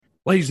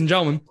Ladies and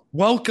gentlemen,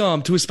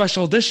 welcome to a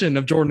special edition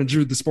of Jordan and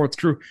Drew, the Sports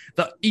Crew,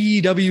 the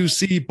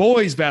EWC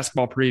Boys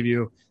Basketball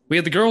Preview. We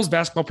had the girls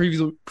basketball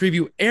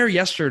preview air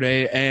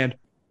yesterday, and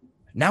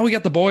now we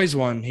got the boys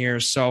one here.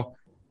 So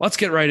let's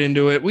get right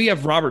into it. We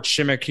have Robert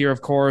Shimmick here,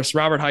 of course.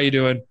 Robert, how you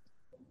doing?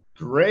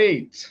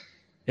 Great.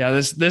 Yeah,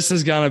 this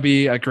is gonna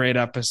be a great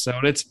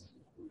episode.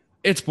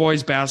 It's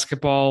boys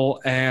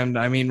basketball, and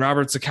I mean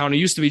Robert's account. It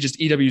used to be just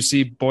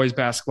EWC boys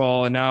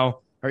basketball, and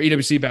now or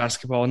EWC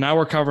basketball, and now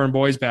we're covering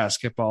boys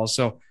basketball.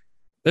 So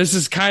this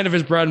is kind of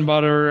his bread and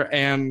butter.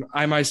 And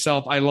I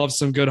myself, I love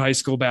some good high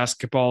school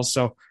basketball.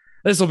 So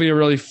this will be a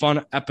really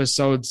fun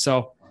episode.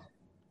 So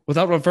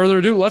without further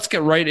ado, let's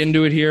get right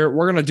into it here.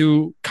 We're going to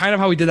do kind of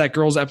how we did that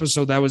girls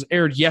episode that was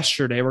aired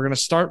yesterday. We're going to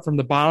start from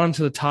the bottom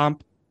to the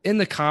top in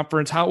the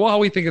conference, how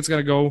we think it's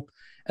going to go.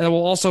 And then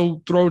we'll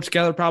also throw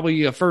together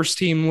probably a first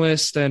team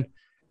list, and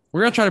we're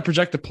going to try to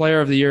project the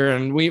player of the year.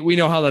 And we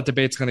know how that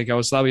debate's going to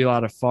go. So that'll be a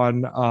lot of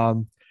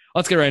fun.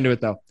 Let's get right into it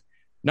though.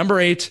 Number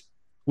 8,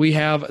 we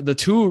have the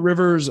Two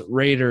Rivers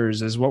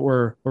Raiders is what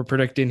we're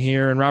predicting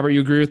here. And Robert, you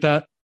agree with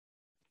that?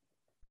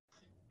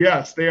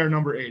 Yes, they are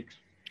number 8.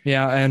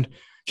 Yeah, and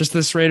just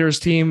this Raiders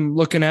team,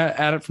 looking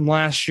at it from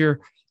last year,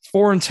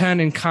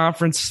 4-10 in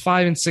conference,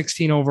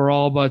 5-16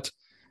 overall, but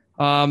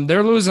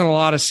they're losing a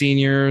lot of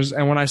seniors.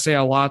 And when I say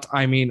a lot,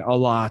 I mean a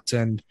lot.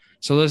 And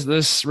so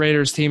this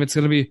Raiders team, it's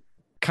going to be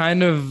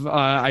kind of,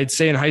 I'd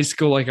say in high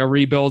school, like a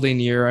rebuilding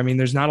year. I mean,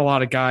 there's not a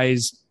lot of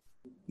guys,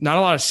 not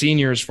a lot of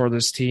seniors for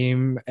this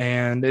team,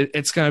 and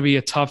it's going to be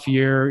a tough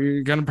year.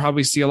 You're going to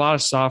probably see a lot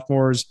of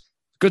sophomores,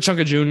 good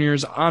chunk of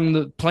juniors on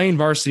the playing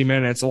varsity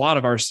minutes, a lot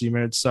of varsity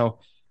minutes. So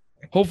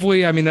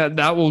hopefully, I mean,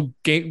 that will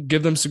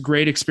give them some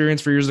great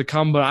experience for years to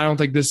come, but I don't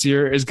think this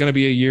year is going to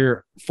be a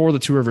year for the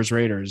Two Rivers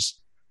Raiders.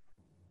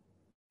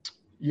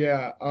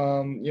 Yeah,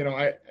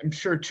 I'm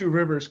sure Two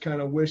Rivers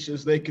kind of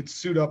wishes they could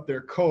suit up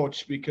their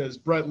coach because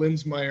Brett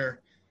Linsmeyer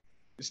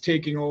is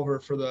taking over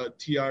for the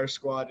TR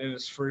squad in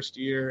his first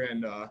year,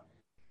 and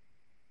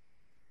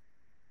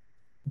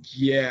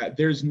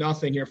there's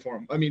nothing here for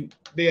him. I mean,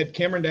 they had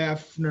Cameron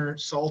Daffner,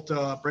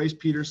 Salta, Bryce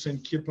Peterson,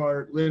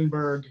 Kippart,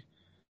 Lindbergh,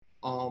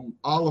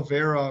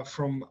 Oliveira.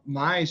 From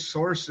my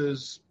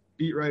sources,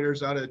 beat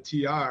writers out of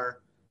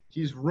TR,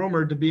 he's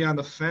rumored to be on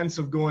the fence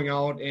of going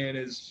out and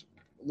is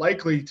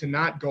likely to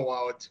not go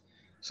out.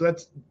 So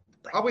that's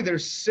probably their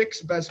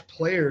 6 best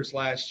players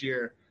last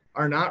year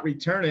are not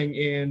returning,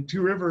 and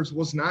Two Rivers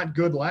was not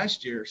good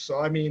last year. So,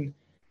 I mean,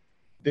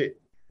 they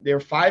were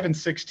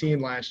 5-16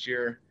 last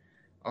year.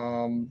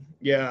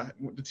 The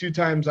 2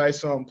 times I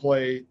saw them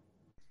play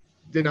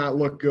did not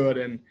look good.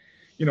 And,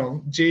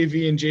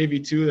 JV and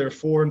JV2, they're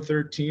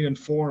 4-13 and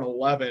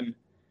 4-11.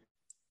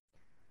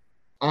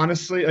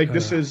 Honestly,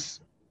 this is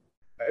 –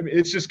 I mean,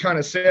 it's just kind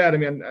of sad. I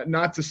mean, I'm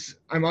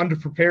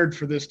underprepared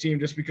for this team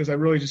just because I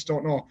really just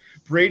don't know.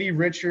 Brady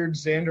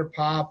Richards, Xander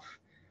Pop,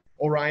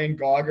 Orion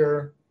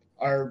Gauger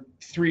are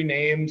 3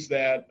 names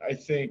that I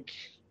think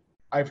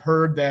I've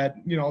heard that,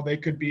 they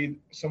could be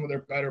some of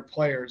their better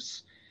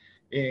players.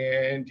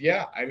 And,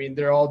 I mean,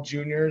 they're all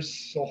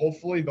juniors. So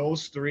hopefully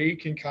those 3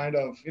 can kind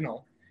of,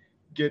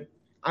 get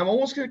 – I'm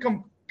almost going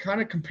to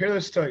kind of compare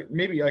this to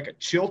maybe like a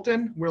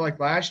Chilton, where like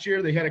last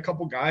year they had a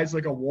couple guys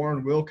like a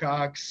Warren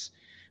Wilcox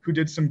who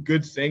did some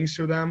good things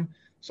for them.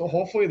 So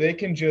hopefully they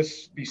can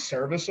just be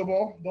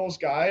serviceable, those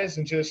guys,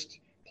 and just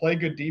play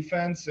good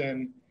defense.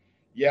 And,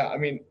 I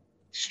mean,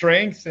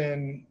 strength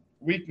and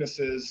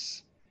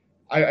weaknesses,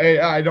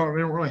 I don't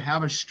really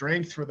have a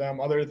strength for them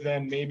other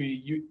than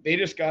maybe they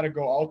just got to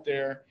go out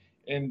there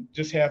and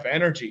just have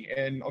energy.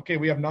 And, okay,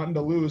 we have nothing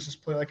to lose.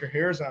 Just play like our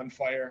hair's on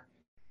fire.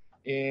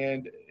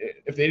 And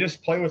if they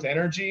just play with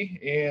energy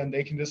and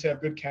they can just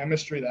have good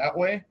chemistry that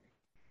way,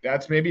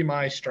 that's maybe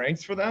my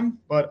strength for them.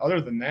 But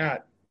other than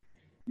that,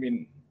 I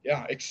mean,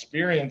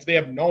 experience. They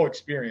have no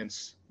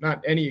experience,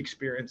 not any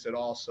experience at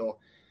all. So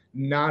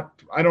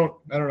I don't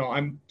know.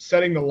 I'm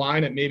setting the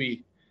line at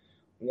maybe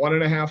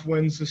 1.5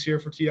 wins this year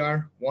for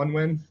TR. 1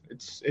 win.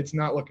 It's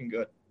not looking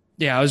good.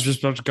 Yeah, I was just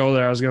about to go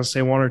there. I was going to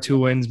say 1 or 2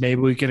 wins. Maybe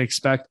we can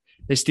expect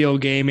they steal a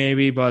game,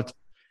 maybe. But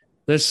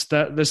this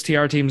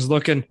TR team's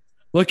looking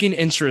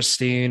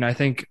interesting. I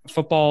think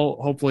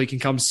football hopefully can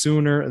come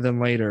sooner than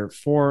later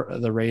for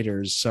the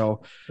Raiders.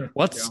 So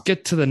let's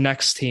get to the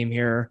next team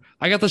here.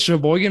 I got the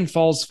Sheboygan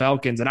Falls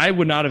Falcons, and I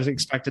would not have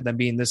expected them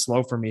being this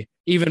low for me,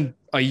 even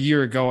a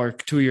year ago or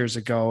 2 years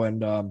ago.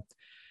 And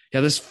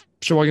this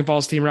Sheboygan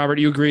Falls team, Robert,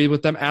 you agree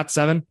with them at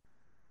 7?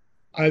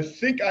 I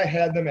think I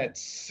had them at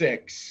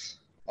 6.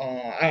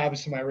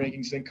 Obviously my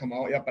rankings didn't come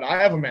out yet, but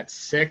I have them at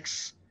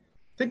 6.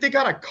 I think they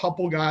got a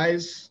couple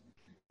guys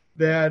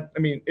that, I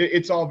mean,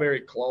 it's all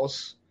very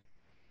close,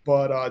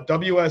 but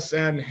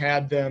WSN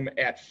had them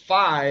at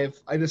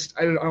 5. I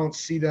don't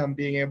see them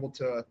being able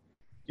to,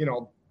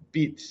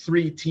 beat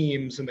 3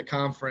 teams in the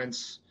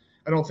conference.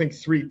 I don't think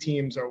 3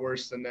 teams are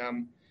worse than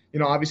them.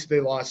 Obviously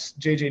they lost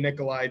JJ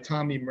Nikolai,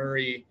 Tommy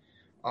Murray,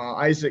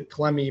 Isaac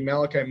Clemmy,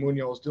 Malachi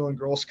Munoz, Dylan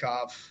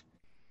Groskopf.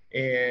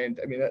 And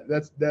I mean,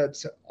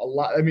 that's a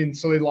lot. I mean,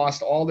 so they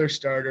lost all their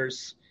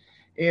starters.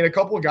 And a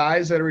couple of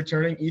guys that are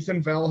returning,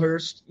 Ethan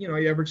Valhurst, he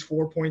averaged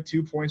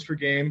 4.2 points per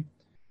game.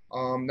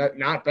 That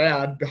not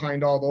bad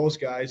behind all those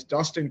guys.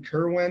 Dustin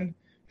Kerwin,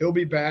 he'll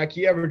be back.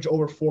 He averaged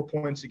over 4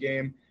 points a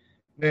game.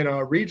 Then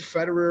Reed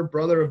Federer,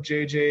 brother of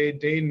JJ,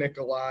 Dane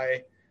Nikolai,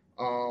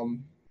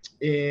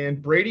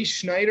 and Brady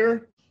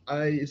Schneider.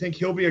 I think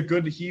he'll be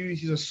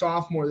he's a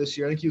sophomore this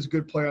year. I think he was a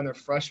good player on their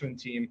freshman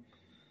team.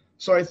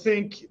 So I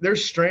think their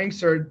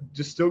strengths are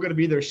just still going to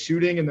be their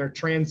shooting and their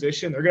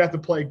transition. They're going to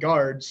have to play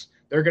guards.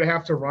 They're going to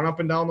have to run up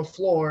and down the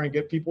floor and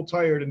get people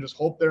tired and just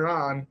hope they're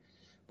on.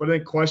 But I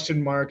think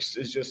question marks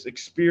is just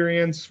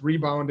experience,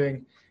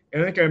 rebounding.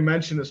 And I think I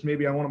mentioned this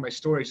maybe on one of my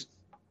stories.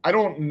 I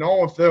don't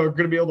know if they're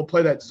going to be able to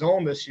play that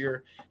zone this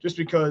year just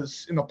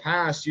because in the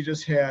past you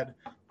just had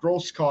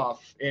Groskopf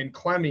and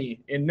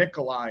Clemmy and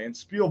Nikolai and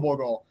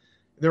Spielvogel.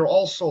 They're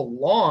all so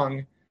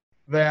long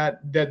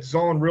that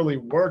zone really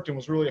worked and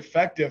was really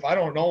effective. I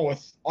don't know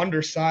with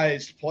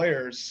undersized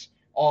players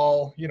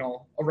all,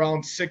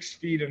 around 6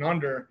 feet and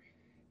under,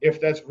 if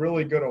that's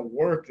really going to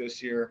work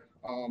this year.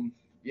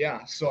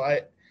 So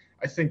I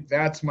think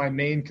that's my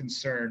main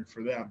concern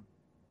for them.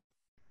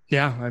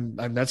 Yeah,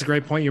 that's a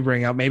great point you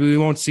bring up. Maybe we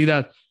won't see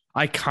that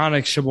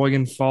iconic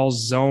Sheboygan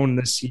Falls zone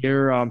this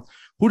year.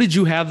 Who did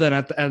you have then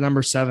at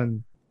number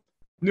 7?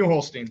 New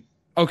Holstein.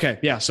 Okay,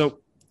 yeah. So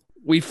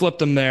we flipped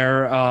them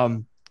there,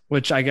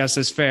 which I guess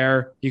is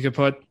fair. You could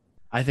put.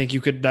 I think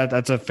you could.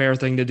 That's a fair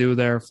thing to do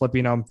there,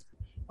 flipping them.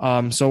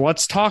 So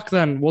let's talk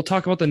then. We'll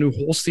talk about the New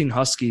Holstein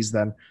Huskies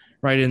then,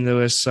 right into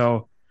this.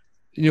 So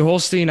New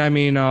Holstein. I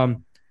mean,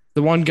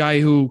 the one guy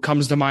who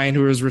comes to mind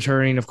who is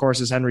returning, of course,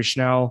 is Henry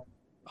Schnell.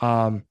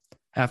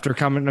 After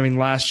coming,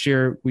 last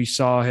year we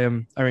saw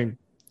him.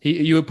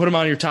 You would put him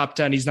on your top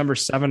 10. He's number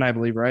 7, I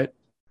believe, right?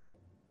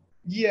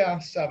 Yeah,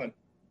 7.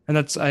 And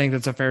I think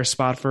that's a fair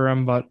spot for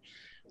him. But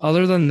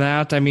other than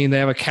that, they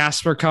have a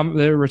Casper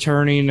they're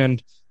returning,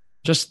 and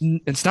just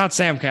it's not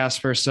Sam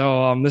Casper.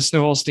 So this New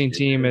Holstein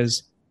team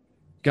is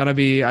gonna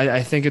be.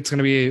 I think it's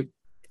gonna be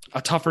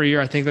a tougher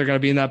year. I think they're gonna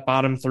be in that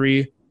bottom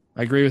 3.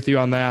 I agree with you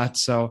on that.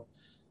 So,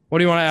 what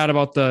do you want to add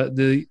about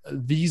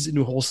these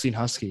New Holstein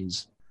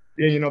Huskies?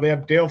 Yeah, they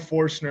have Dale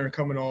Forstner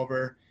coming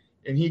over,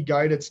 and he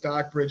guided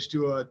Stockbridge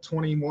to a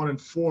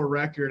 21-4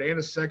 record and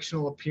a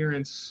sectional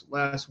appearance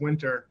last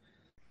winter.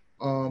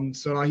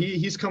 So now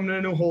he's coming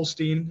to New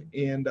Holstein,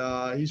 and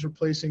he's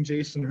replacing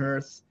Jason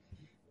Hirth.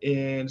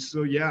 And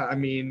so,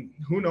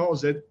 who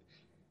knows?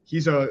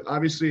 He's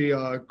obviously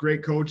a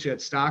great coach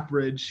at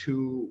Stockbridge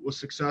who was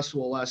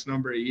successful the last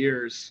number of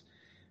years.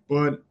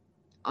 But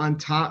on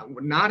top,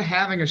 not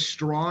having a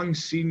strong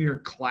senior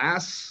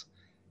class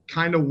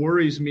kind of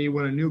worries me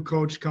when a new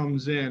coach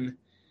comes in.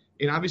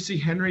 And obviously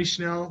Henry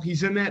Schnell,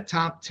 he's in that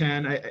top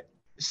 10.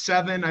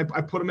 7, I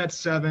put him at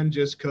 7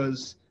 just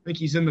because I think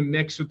he's in the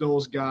mix with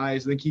those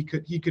guys. I think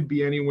he could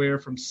be anywhere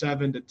from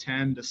 7 to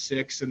 10 to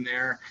 6 in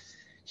there.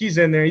 He's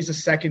in there. He's a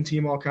second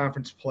team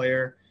all-conference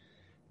player.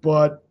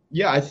 But,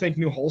 yeah, I think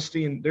New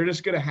Holstein, they're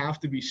just going to have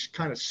to be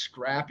kind of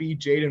scrappy.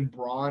 Jaden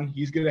Braun,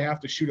 he's going to have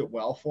to shoot it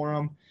well for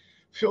him.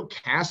 Phil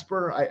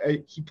Casper,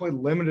 he played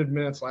limited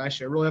minutes last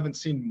year. I really haven't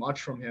seen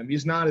much from him.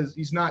 He's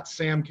not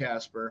Sam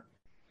Casper,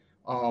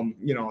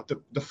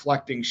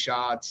 deflecting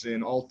shots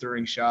and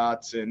altering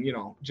shots and,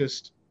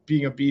 just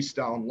being a beast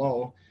down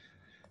low.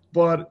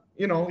 But,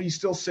 he's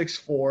still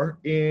 6'4".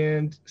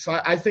 And so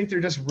I think they're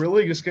just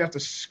really just going to have to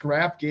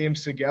scrap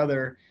games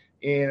together,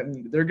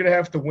 and they're going to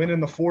have to win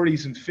in the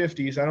 40s and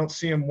 50s. I don't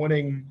see them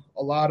winning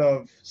a lot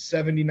of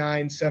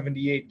 79,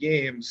 78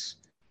 games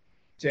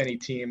to any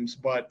teams,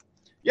 but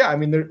yeah,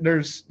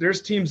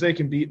 there's teams they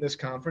can beat in this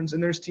conference,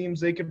 and there's teams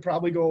they could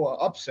probably go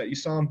upset. You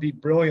saw them beat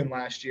Brillion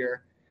last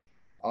year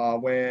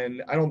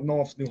when I don't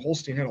know if New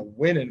Holstein had a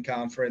win in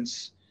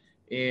conference,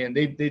 and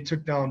they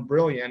took down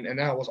Brillion, and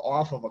that was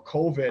off of a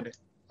COVID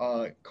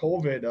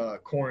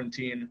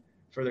quarantine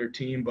for their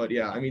team. But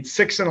yeah,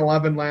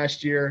 6-11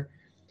 last year.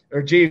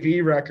 Their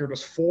JV record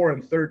was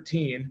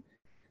 4-13.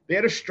 They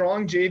had a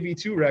strong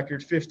JV2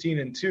 record,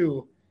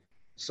 15-2.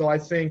 So I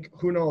think,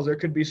 who knows, there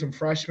could be some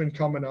freshmen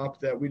coming up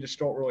that we just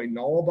don't really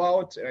know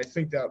about, and I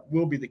think that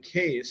will be the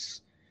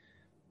case.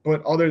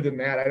 But other than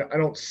that, I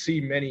don't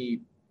see many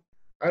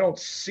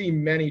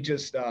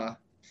just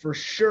for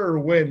sure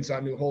wins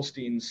on New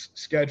Holstein's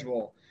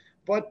schedule.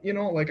 But,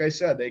 like I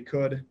said, they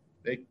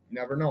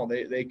never know.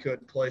 They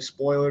could play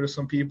spoiler to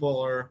some people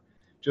or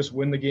just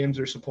win the games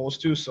they're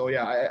supposed to. So,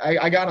 yeah,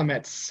 I got them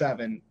at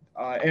 7.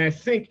 And I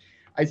think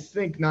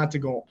not to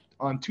go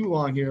on too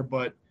long here,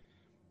 but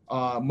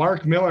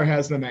Mark Miller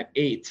has them at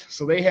 8.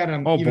 So they had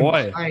him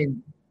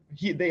behind.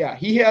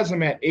 He has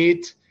them at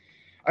 8.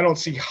 I don't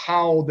see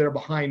how they're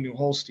behind New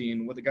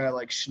Holstein with a guy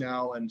like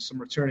Schnell and some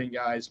returning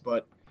guys,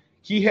 but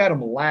he had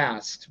them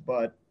last,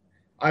 but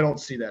I don't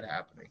see that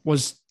happening.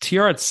 Was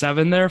TR at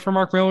 7 there for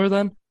Mark Miller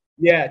then?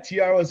 Yeah,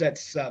 TR was at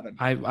 7.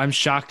 I'm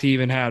shocked he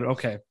even had.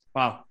 Okay.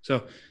 Wow.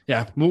 So,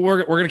 yeah,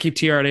 we're going to keep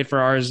TR at 8 for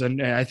ours,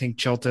 and I think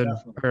Chilton,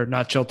 definitely. Or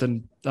not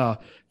Chilton,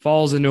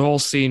 Falls and New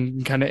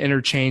Holstein kind of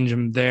interchange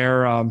them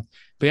there.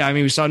 But, yeah,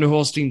 we saw New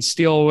Holstein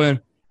steal a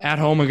win at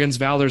home against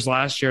Valders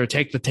last year,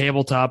 take the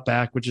tabletop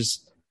back, which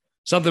is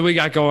something we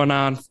got going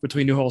on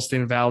between New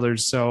Holstein and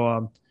Valders.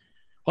 So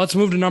let's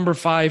move to number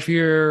 5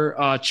 here.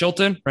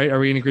 Chilton, right? Are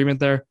we in agreement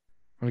there?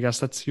 I guess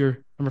that's your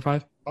number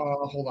 5.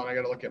 Hold on, I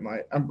got to look at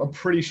I'm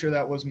pretty sure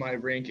that was my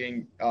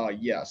ranking.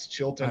 Yes,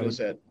 Chilton is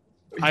at.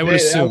 I would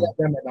assume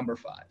them at number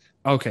 5.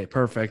 Okay,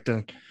 perfect.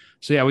 And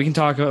so yeah, we can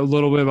talk a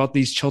little bit about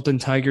these Chilton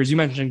Tigers. You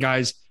mentioned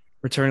guys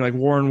returning like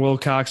Warren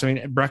Wilcox. I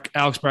mean,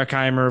 Alex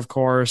Breckheimer, of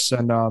course,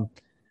 and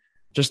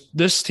just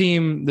this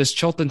team, this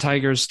Chilton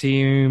Tigers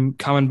team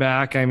coming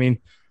back. I mean,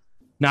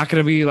 not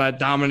going to be that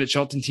dominant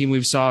Chilton team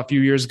we saw a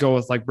few years ago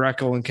with like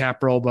Breckel and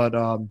Caprell,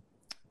 but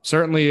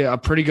certainly a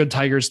pretty good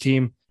Tigers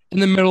team in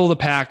the middle of the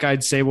pack.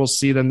 I'd say we'll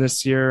see them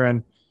this year,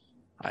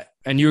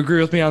 and you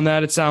agree with me on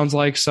that. It sounds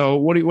like. So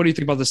what do you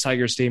think about this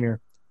Tigers team here?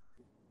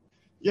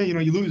 Yeah,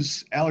 you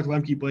lose Alec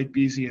Lemke, Blake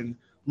Beasley, and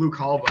Luke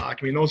Halbach.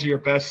 I mean, those are your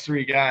best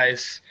 3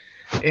 guys.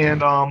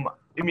 And,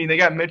 they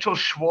got Mitchell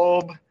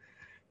Schwab,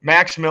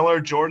 Max Miller,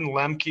 Jordan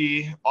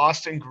Lemke,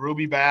 Austin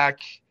Gruby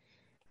back.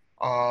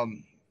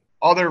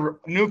 Other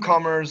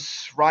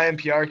newcomers, Ryan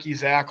Piarkey,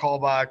 Zach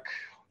Halbach,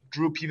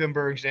 Drew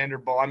Pievenberg,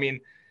 Xander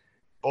Bovey.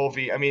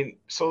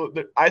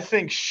 I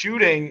think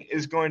shooting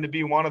is going to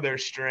be one of their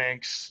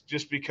strengths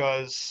just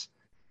because,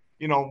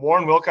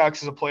 Warren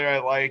Wilcox is a player I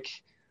like.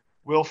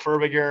 Will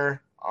Furbiger.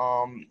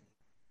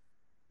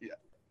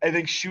 I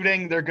think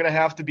shooting, they're going to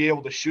have to be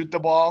able to shoot the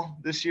ball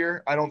this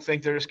year. I don't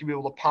think they're just going to be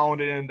able to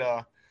pound it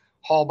into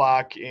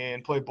Halbach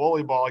and play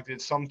bully ball like they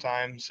did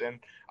sometimes. And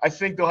I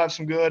think they'll have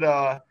some good,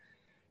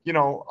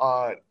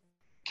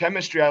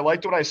 chemistry. I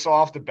liked what I saw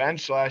off the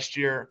bench last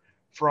year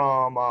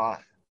from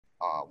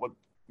with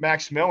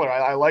Max Miller.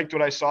 I liked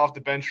what I saw off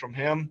the bench from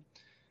him.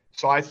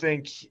 So I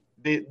think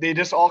they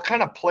just all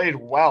kind of played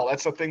well.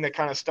 That's the thing that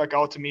kind of stuck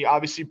out to me.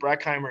 Obviously,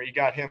 Breckheimer, you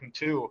got him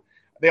too.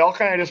 They all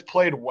kind of just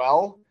played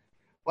well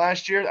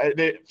last year.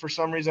 For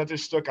some reason, that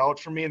just stuck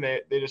out for me.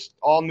 They just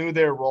all knew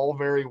their role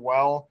very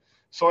well.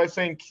 So I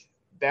think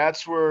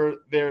that's where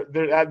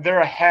they're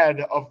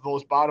ahead of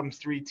those bottom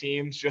 3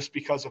 teams just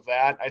because of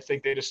that. I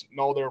think they just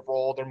know their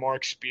role. They're more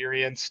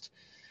experienced.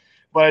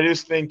 But I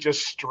just think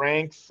just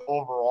strength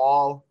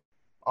overall.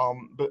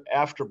 But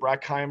after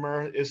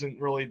Breckheimer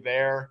isn't really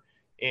there.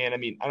 And,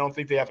 I don't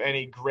think they have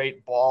any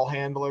great ball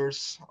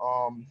handlers.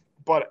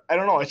 But I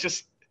don't know. It's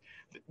just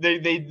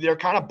they're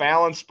kind of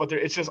balanced, but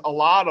it's just a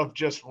lot of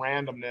just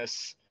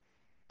randomness.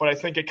 But I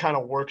think it kind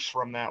of works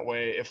for them that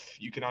way, if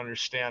you can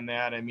understand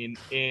that.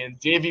 In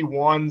Davy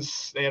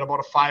Ones, they had about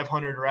a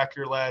 500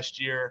 record last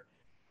year,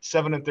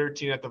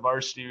 7-13 at the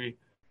varsity,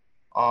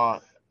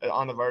 on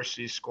the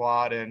varsity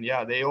squad. And,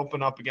 yeah, they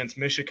open up against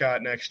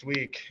Michigan next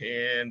week.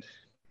 And,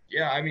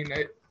 yeah,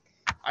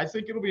 I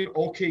think it'll be an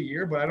okay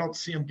year, but I don't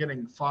see them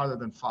getting farther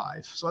than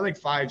 5. So I think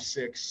 5,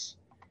 6.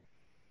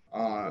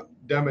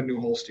 Them and New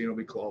Holstein will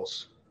be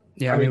close.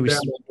 Yeah, them and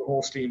New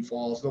Holstein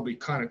Falls, they'll be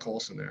kind of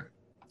close in there.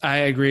 I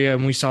agree,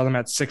 and we saw them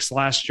at 6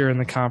 last year in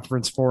the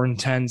conference,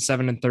 4-10,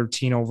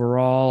 7-13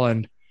 overall.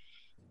 And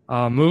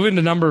moving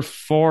to number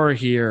 4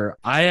 here,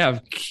 I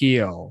have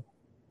Kiel.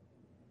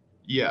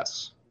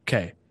 Yes.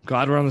 Okay,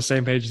 glad we're on the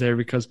same page there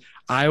because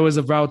I was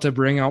about to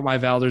bring out my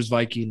Valders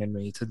Viking in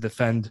me to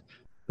defend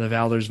the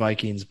Valders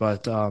Vikings,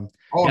 but I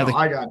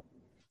got it.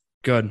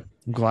 Good.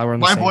 I'm glad we're on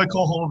the same. My boy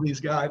Cole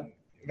Holby's got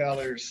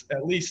Valders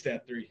at least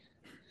at 3.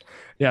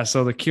 Yeah,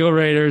 so the Kiel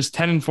Raiders,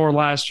 10-4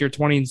 last year,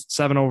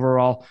 27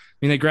 overall.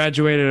 They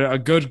graduated a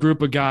good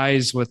group of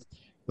guys with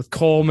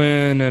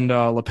Coleman and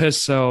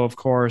Lapisso, of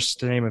course,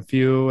 to name a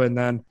few, and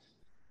then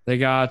they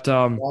got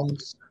now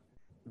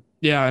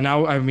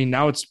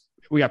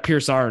we got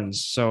Pierce Arns,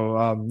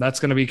 so that's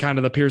going to be kind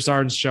of the Pierce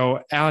Arns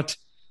show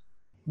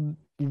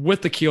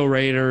with the Kiel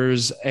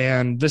Raiders.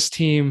 And this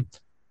team,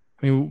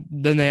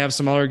 then they have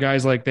some other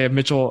guys like they have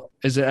Mitchell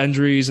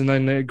Endries, and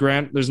then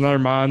Grant. There's another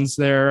Mons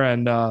there,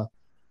 and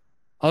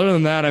other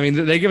than that,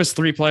 they give us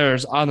 3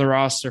 players on the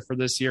roster for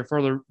this year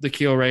for the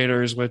Kiel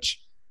Raiders,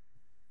 which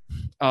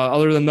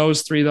other than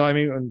those 3,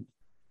 though,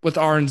 with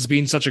Arns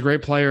being such a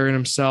great player in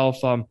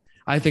himself,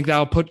 I think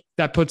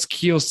that puts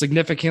Kiel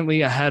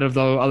significantly ahead of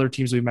the other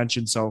teams we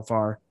mentioned so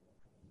far.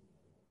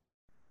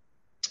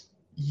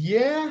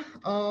 Yeah.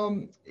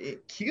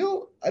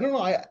 Kiel, I don't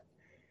know.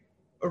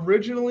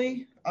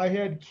 Originally I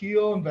had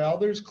Kiel and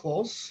Valders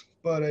close,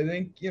 but I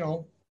think,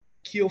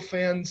 Kiel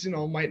fans,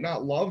 might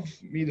not love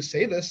me to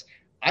say this.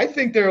 I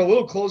think they're a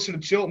little closer to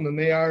Chilton than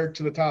they are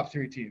to the top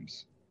 3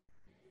 teams.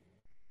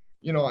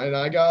 And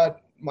I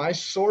got my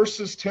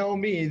sources tell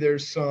me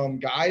there's some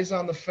guys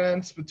on the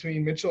fence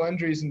between Mitchell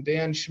Endries and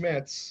Dan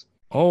Schmitz.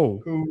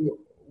 Oh.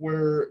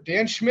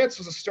 Dan Schmitz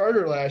was a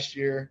starter last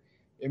year,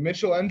 and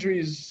Mitchell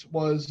Endries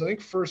was, I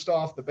think, first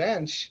off the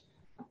bench.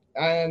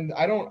 And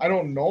I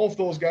don't know if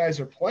those guys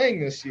are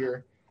playing this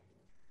year.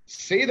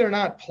 Say they're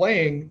not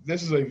playing,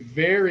 this is a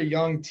very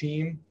young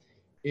team.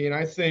 And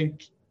I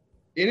think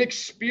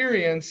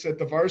inexperience at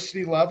the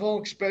varsity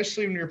level,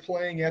 especially when you're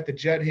playing at the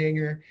Jet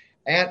Hangar,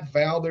 at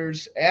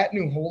Valders, at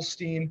New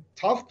Holstein,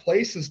 tough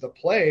places to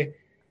play.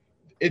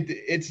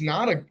 it's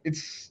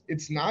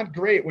not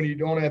great when you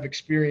don't have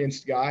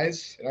experienced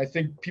guys. And I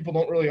think people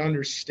don't really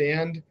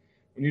understand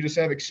when you just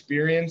have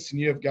experience and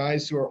you have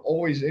guys who are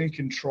always in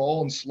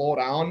control and slow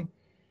down.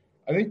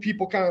 I think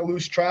people kind of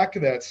lose track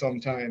of that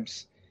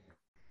sometimes.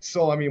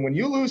 So, I mean, when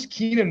you lose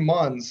Keenan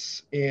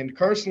Munns and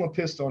Carson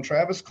Lepisto and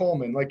Travis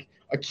Coleman, like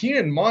a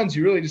Keenan Munns,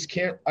 you really just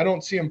can't – I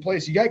don't see him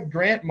place. You got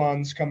Grant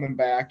Munns coming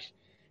back,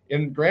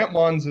 and Grant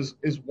Munns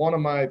is one of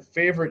my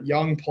favorite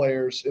young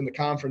players in the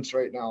conference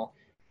right now.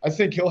 I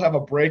think he'll have a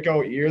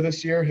breakout year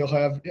this year.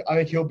 I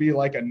think he'll be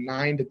like a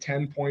 9 to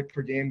 10 point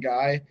per game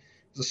guy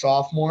as a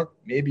sophomore,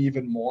 maybe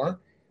even more.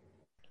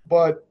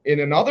 But in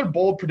another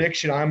bold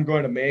prediction I'm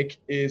going to make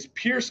is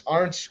Pierce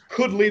Arntz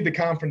could lead the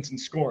conference in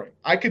scoring.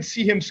 I could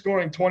see him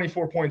scoring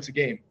 24 points a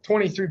game,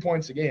 23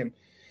 points a game,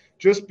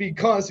 just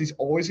because he's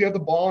always got the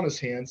ball in his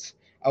hands.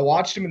 I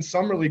watched him in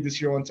summer league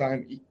this year one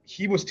time.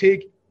 He was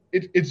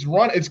it's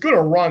going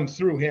to run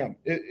through him.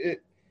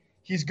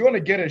 He's going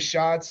to get his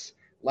shots.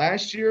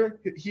 Last year,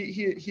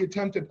 he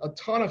attempted a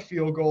ton of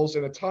field goals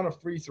and a ton of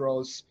free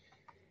throws.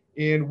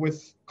 And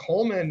with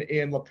Coleman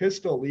and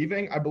Lepisto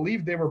leaving, I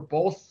believe they were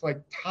both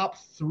like top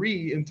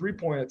 3 in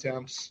three-point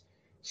attempts.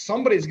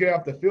 Somebody's going to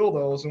have to fill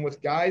those. And with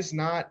guys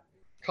not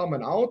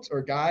coming out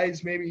or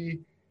guys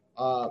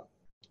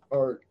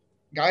or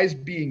guys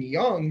being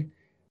young,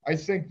 I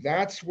think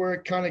that's where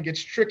it kind of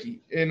gets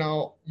tricky. And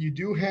now you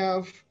do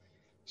have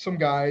some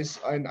guys,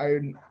 and I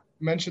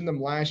mentioned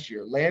them last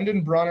year.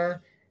 Landon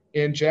Brunner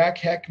and Jack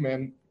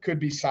Heckman could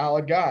be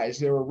solid guys.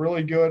 They were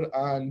really good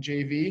on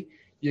JV.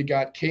 You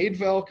got Cade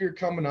Velker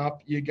coming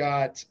up. You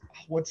got,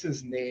 what's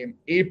his name?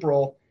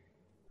 April.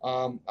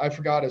 I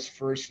forgot his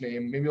first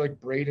name. Maybe like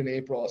Braden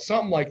April,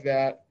 something like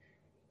that.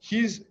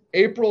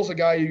 April's a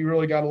guy you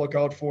really got to look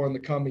out for in the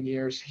coming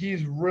years.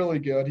 He's really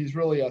good. He's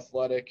really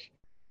athletic.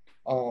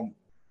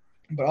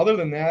 But other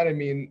than that, I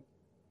mean,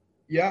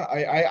 yeah,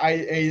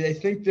 I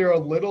think they're a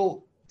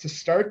little – to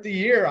start the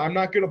year, I'm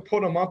not going to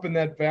put them up in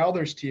that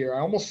Valders tier. I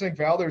almost think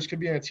Valders could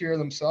be in a tier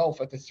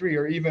themselves at the 3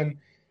 or even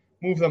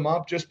move them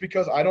up just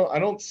because I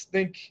don't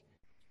think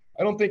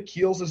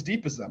Kiel's as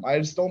deep as them. I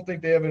just don't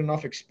think they have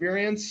enough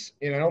experience,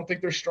 and I don't think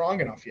they're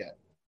strong enough yet.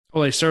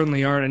 Well, they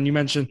certainly aren't. And you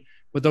mentioned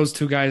with those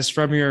two guys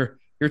from your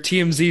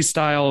TMZ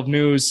style of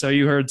news, so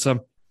you heard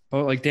some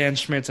like Dan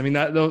Schmitz. I mean,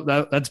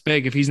 that's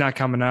big if he's not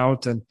coming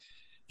out. And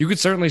you could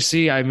certainly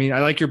see, I mean,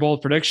 I like your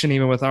bold prediction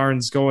even with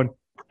Arns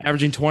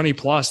averaging 20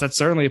 plus. That's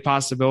certainly a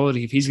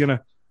possibility if he's going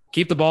to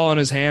keep the ball in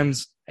his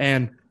hands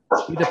and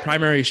be the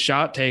primary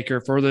shot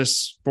taker for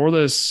this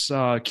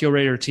Kiel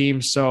Raider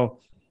team. So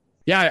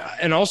yeah.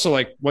 And also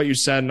like what you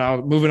said, now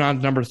moving on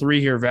to number 3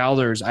 here,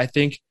 Valders, I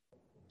think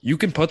you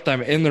can put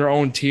them in their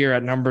own tier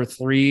at number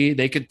 3.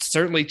 They could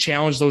certainly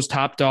challenge those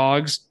top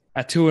dogs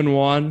at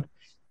 2-1,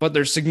 but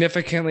they're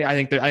significantly, I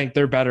think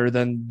they're better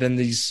than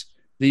these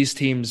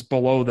teams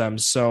below them.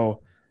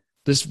 So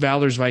this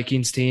Valders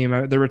Vikings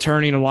team, they're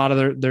returning a lot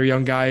of their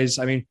young guys.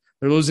 I mean,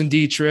 they're losing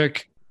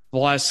Dietrich,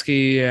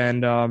 Valesky,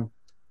 and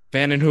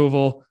Vanden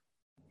Heuvel,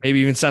 maybe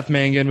even Seth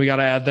Mangan. We got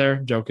to add there.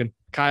 I'm joking.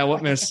 Kyle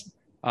Whitmus.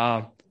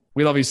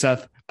 We love you,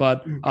 Seth.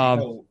 But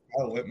Kyle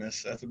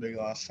Whitmus, that's a big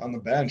loss on the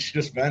bench.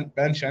 Just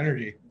bench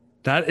energy.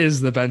 That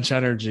is the bench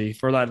energy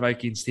for that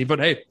Vikings team. But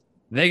hey,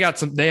 they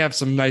have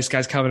some nice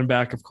guys coming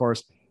back, of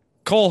course.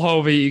 Cole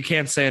Hovey, you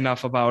can't say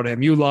enough about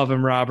him. You love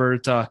him,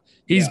 Robert.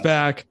 He's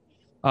back.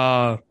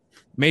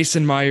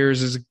 Mason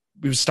Myers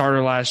he was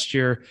starter last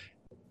year.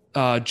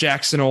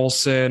 Jackson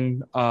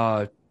Olsen,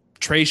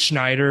 Trey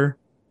Schneider,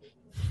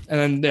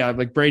 and then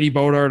like Brady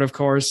Bodart, of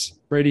course,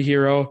 Brady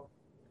Hero.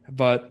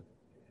 But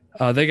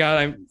they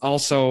got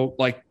also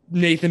like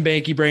Nathan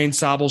Banky, Brain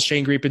Sobel,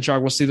 Shane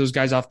Griepenschlag. We'll see those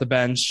guys off the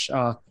bench.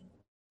 A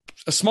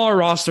smaller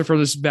roster for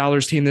this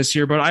Valders team this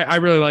year, but I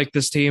really like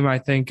this team. I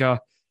think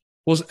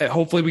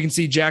hopefully we can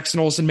see Jackson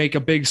Olsen make a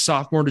big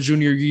sophomore to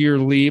junior year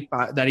leap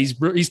that he's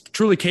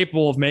truly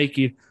capable of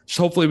making. Just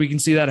hopefully we can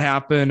see that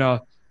happen.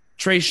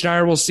 Trey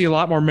Schneider, we'll see a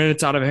lot more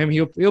minutes out of him.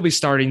 He'll be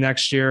starting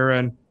next year,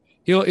 and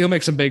he'll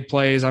make some big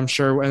plays, I'm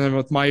sure. And then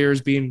with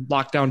Myers being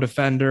lockdown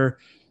defender,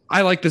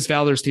 I like this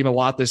Valders team a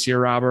lot this year,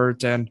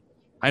 Robert, and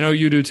I know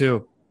you do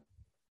too.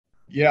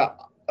 Yeah,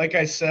 like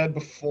I said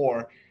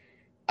before,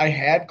 I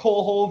had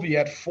Cole Hovey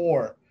at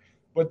 4.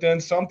 But then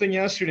something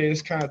yesterday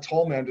just kind of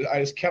told me, I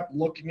just kept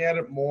looking at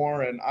it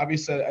more. And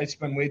obviously I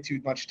spend way too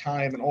much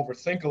time and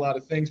overthink a lot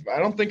of things, but I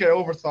don't think I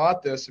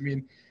overthought this. I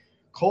mean,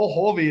 Cole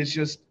Hovey is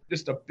just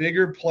a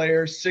bigger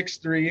player,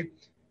 6'3".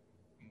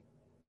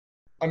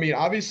 I mean,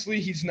 obviously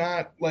he's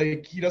not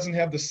like, he doesn't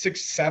have the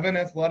 6'7"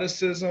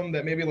 athleticism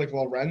that maybe like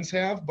Lorenz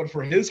have, but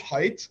for his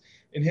height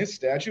and his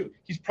stature,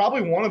 he's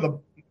probably one of the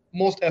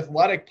most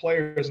athletic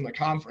players in the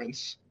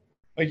conference.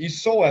 Like,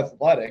 he's so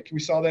athletic. We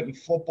saw that in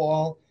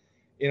football.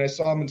 And I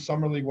saw him in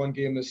Summer League one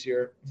game this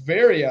year.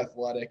 Very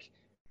athletic.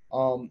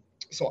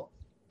 So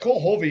Cole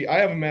Hovey,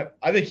 I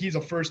think he's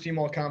a first-team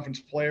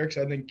all-conference player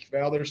because I think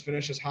Valders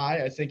finishes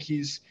high. I think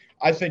he's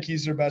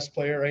their best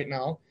player right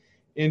now.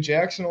 And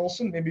Jackson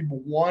Olsen, maybe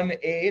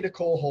 1A to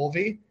Cole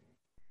Hovey.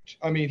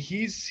 I mean,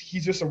 he's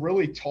just a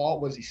really tall.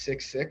 Was he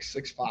 6'6",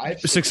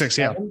 6'5", 6'6",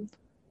 yeah. 6'7"?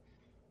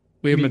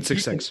 We I have him mean, at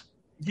 6'6".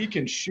 he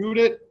can shoot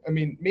it. I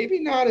mean, maybe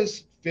not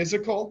as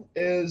physical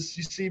as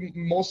you see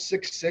most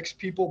 6'6"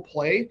 people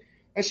play.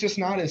 That's just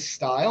not his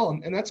style,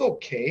 and that's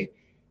okay.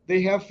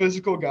 They have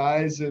physical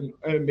guys, and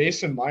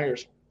Mason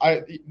Myers.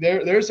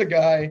 There's a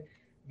guy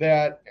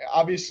that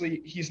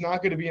obviously he's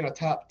not going to be in a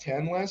top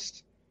 10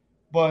 list,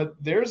 but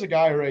there's a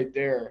guy right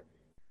there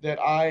that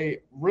I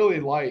really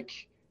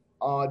like,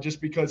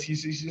 just because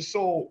he's just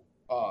so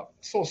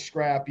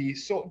scrappy,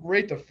 so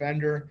great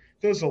defender,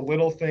 does the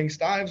little things,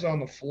 dives on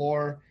the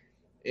floor.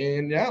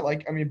 And yeah,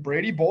 like, I mean,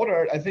 Brady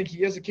Boldart, I think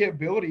he has the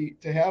capability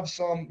to have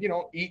some,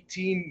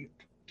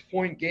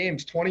 18-point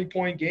games,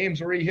 20-point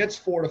games where he hits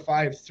 4 to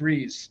 5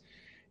 threes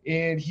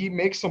and he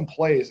makes some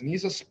plays. And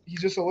he's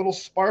just a little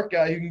spark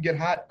guy who can get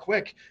hot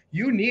quick.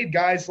 You need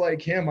guys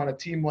like him on a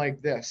team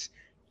like this.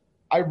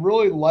 I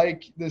really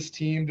like this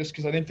team just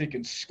because I think they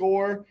can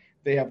score.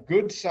 They have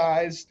good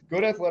size,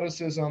 good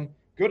athleticism,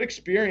 good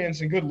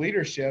experience, and good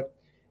leadership.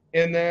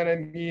 And then, I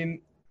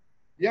mean,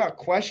 yeah,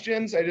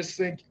 questions. I just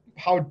think,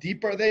 how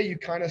deep are they? You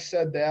kind of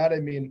said that. I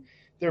mean,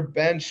 their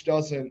bench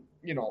doesn't,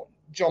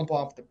 jump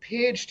off the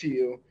page to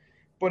you.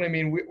 But, I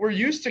mean, we're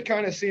used to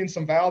kind of seeing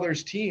some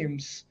Valor's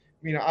teams.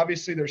 I mean,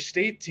 obviously their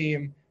state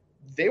team,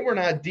 they were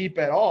not deep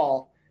at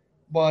all.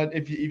 But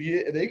if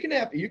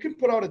you can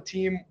put out a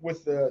team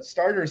with the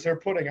starters they're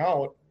putting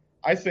out,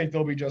 I think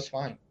they'll be just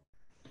fine.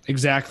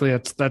 Exactly.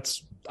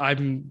 That's I'm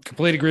in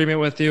complete agreement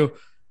with you.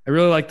 I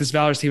really like this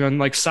Valor's team. And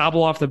like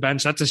Sabel off the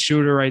bench, that's a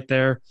shooter right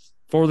there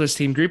for this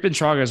team. Gripen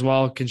Traga as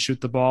well can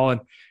shoot the ball.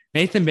 And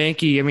Nathan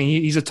Banky, I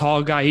mean, he's a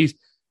tall guy.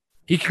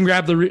 He can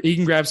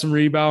grab some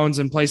rebounds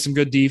and play some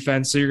good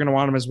defense. So you're going to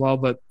want him as well.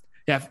 But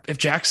yeah, if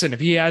Jackson, if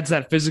he adds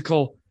that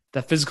physical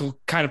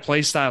kind of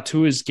play style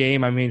to his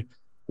game, I mean,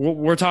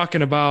 we're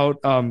talking about,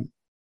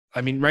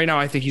 I mean, right now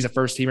I think he's a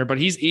first teamer, but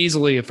he's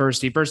easily a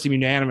first team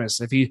unanimous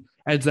if he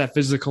adds that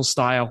physical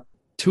style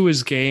to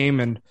his game.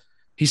 And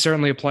he's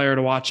certainly a player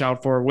to watch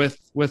out for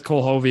with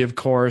Cole Hovey, of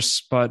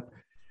course. But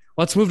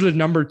let's move to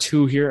number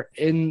 2 here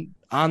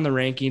on the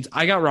rankings.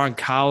 I got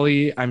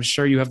Roncalli. I'm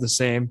sure you have the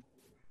same.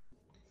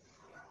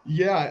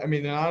 Yeah, I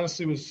mean, it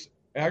honestly was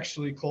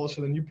actually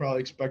closer than you probably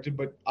expected,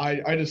 but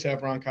I just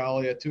have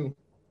Roncalli at 2.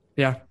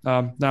 Yeah.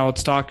 Now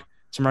let's talk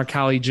some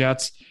Roncalli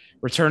Jets.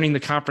 Returning the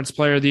Conference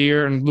Player of the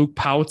Year and Luke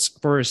Pouts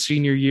for his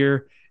senior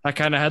year. That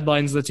kind of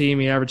headlines the team.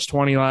 He averaged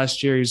 20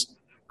 last year. He's a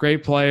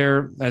great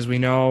player, as we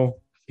know.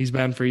 He's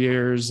been for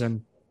years.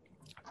 And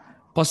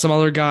plus some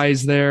other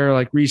guys there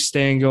like Reese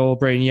Stengel,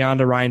 Braden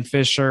Yonda, Ryan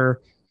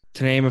Fisher,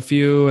 to name a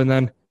few. And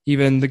then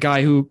even the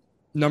guy who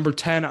number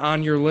 10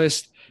 on your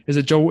list, is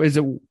it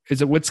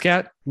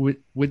Witzak?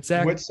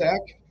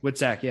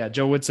 Witzak, yeah,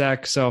 Joe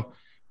Witzak. So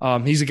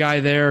he's a guy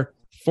there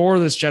for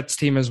this Jets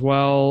team as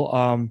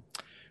well.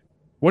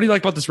 What do you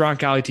like about this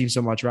Roncalli team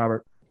so much,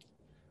 Robert?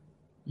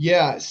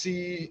 Yeah,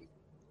 see,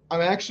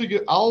 I'm actually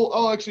good.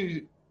 I'll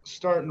actually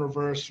start in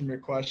reverse from your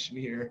question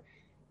here.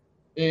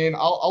 And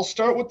I'll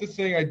start with the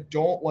thing I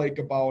don't like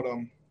about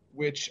him,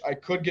 which I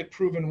could get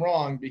proven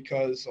wrong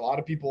because a lot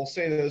of people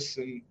say this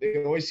and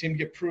they always seem to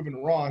get proven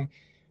wrong.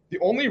 The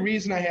only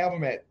reason I have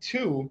him at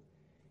 2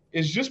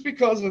 is just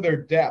because of their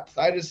depth.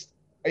 I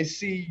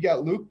see you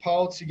got Luke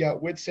Pouts, you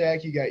got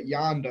Witzak, you got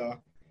Yonda.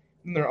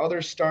 And their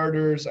other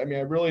starters, I mean,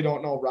 I really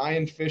don't know.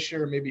 Ryan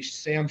Fisher, maybe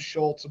Sam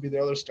Schultz will be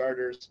the other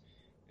starters.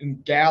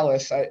 And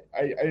Gallus, I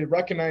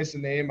recognize the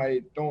name.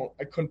 I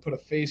couldn't put a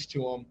face to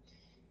him.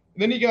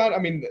 And then you got, I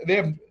mean,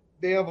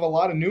 they have a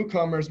lot of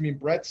newcomers. I mean,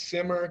 Brett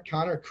Simmer,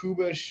 Connor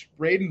Kubish,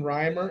 Braden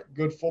Reimer,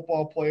 good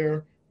football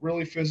player,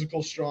 really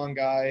physical, strong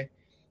guy.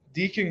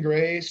 Deacon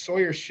Gray,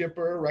 Sawyer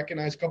Shipper,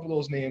 recognize a couple of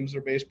those names.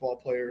 They're baseball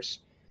players.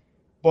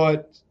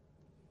 But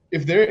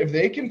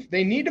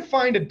they need to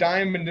find a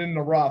diamond in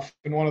the rough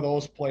in one of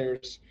those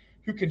players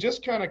who can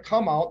just kind of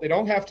come out. They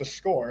don't have to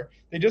score.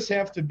 They just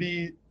have to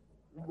be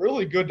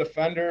really good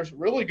defenders,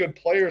 really good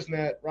players in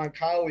that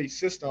Roncalli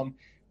system,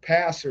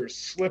 passers,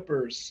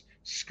 slippers,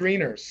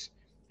 screeners,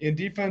 and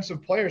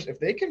defensive players. If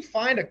they can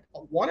find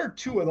one or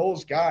two of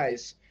those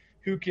guys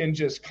who can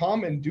just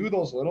come and do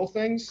those little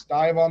things,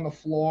 dive on the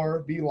floor,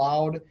 be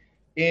loud,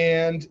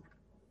 and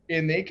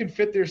they can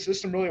fit their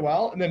system really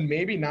well, and then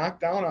maybe knock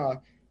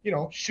down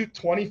shoot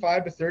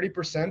 25 to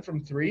 30%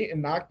 from 3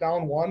 and knock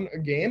down one a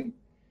game,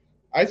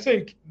 I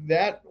think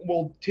that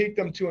will take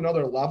them to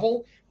another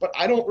level. But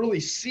I don't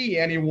really see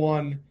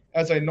anyone,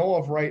 as I know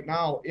of right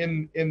now,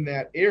 in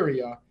that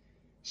area.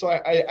 So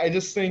I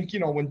just think,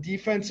 when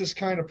defenses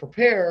kind of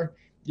prepare,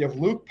 you have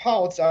Luke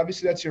Pouts.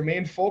 Obviously, that's your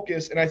main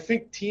focus. And I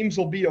think teams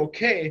will be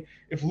okay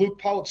if Luke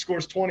Pouts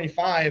scores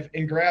 25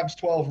 and grabs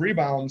 12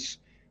 rebounds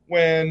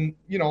when,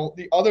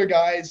 the other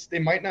guys, they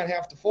might not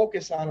have to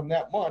focus on them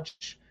that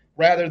much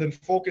rather than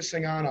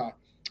focusing on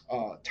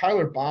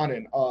Tyler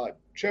Bonin,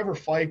 Trevor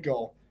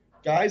FICO,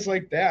 guys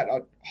like that,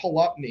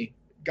 Halupny,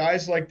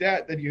 guys like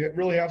that you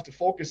really have to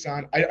focus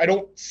on. I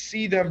don't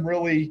see them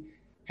really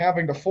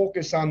having to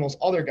focus on those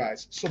other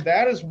guys. So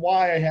that is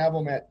why I have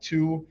them at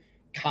 2.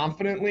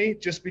 confidently,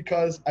 just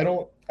because I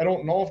don't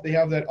know if they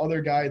have that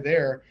other guy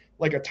there,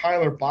 like a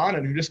Tyler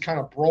Bonnet, who just kind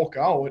of broke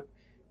out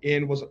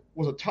and was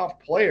a tough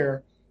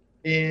player,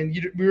 and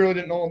we really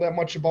didn't know that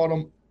much about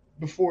him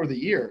before the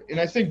year. And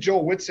I think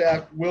Joe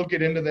Witzak will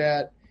get into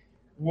that.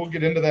 We'll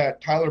get into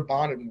that Tyler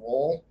Bonnet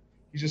role.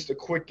 He's just a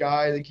quick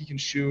guy. I think he can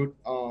shoot.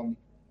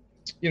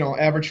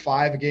 Average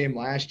 5 a game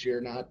last year,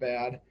 not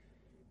bad.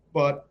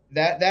 But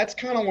that's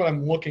kind of what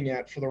I'm looking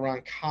at for the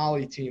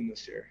Roncalli team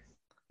this year.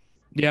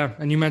 Yeah,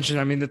 and you mentioned,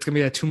 I mean, it's gonna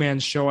be a two-man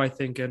show, I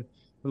think, and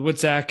with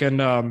Witzak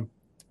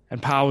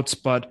and Pouts.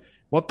 But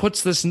what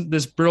puts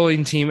this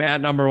Brillion team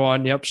at number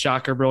one? Yep,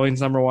 shocker,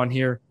 Brilliant's number one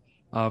here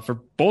for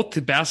both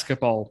the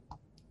basketball,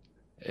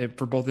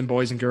 for both in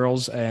boys and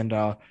girls. And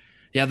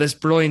this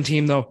Brilliant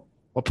team, though,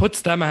 what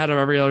puts them ahead of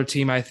every other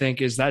team, I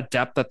think, is that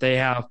depth that they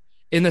have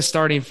in the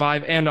starting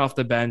five and off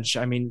the bench.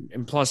 I mean,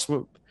 and plus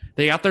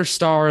they got their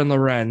star in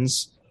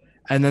Lorenz,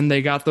 and then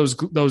they got those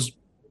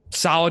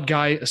solid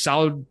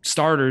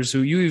starters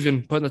who you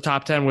even put in the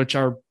top 10, which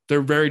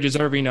they're very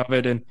deserving of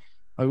it. And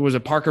was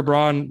it Parker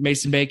Braun,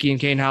 Mason Banky, and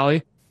Kane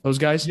Holly? Those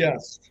guys?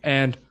 Yes.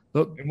 And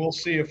we'll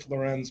see if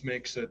Lorenz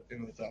makes it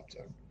in the top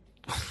 10.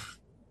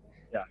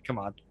 Yeah, come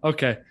on.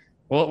 Okay.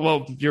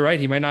 Well, you're right.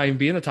 He might not even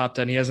be in the top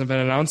 10. He hasn't been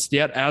announced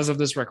yet as of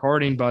this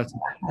recording, but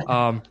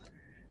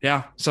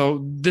yeah.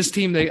 So this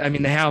team, they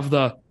have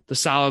the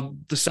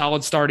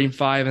solid starting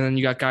five, and then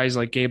you got guys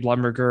like Gabe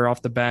Lumberger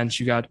off the bench.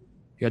 You got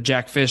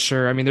Jack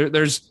Fisher. I mean,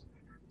 there's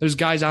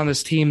guys on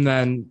this team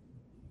then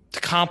to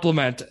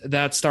complement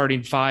that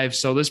starting five.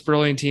 So this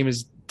Brilliant team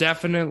is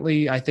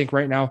definitely, I think,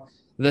 right now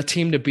the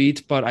team to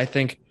beat. But I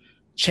think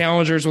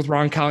challengers with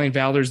Roncalli and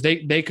Valdez,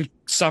 they could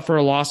suffer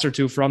a loss or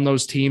two from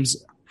those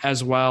teams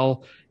as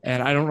well.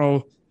 And I don't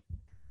know.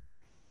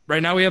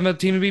 Right now we have a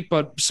team to beat,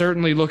 but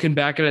certainly looking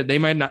back at it, they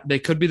might not. They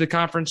could be the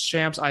conference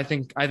champs. I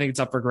think it's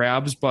up for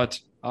grabs. But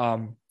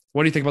what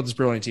do you think about this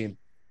Brilliant team?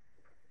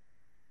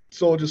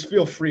 So just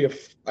feel free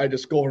if I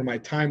just go over my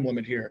time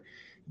limit here,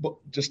 but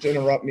just to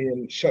interrupt me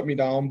and shut me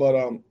down.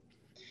 But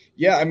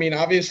yeah, I mean,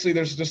 obviously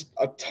there's just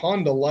a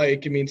ton to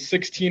like. I mean,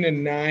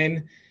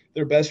 16-9,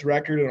 their best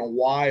record in a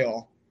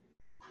while.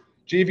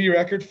 JV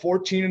record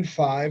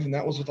 14-5, and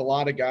that was with a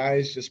lot of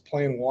guys just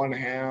playing one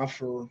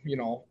half or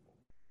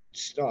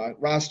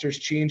rosters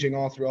changing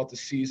all throughout the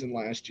season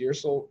last year.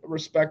 So a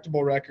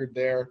respectable record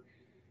there.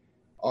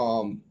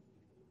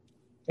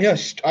 Yeah,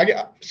 I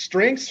got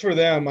strengths for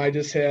them. I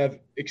just have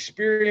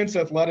experience,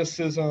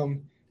 athleticism,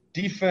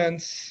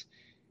 defense.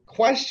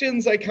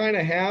 Questions I kind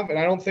of have, and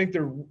I don't think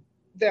they're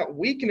that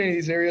weak in any of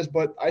these areas,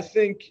 but I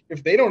think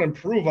if they don't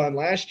improve on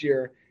last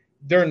year,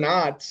 they're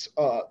not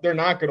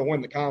going to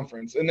win the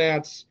conference, and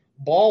that's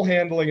ball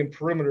handling and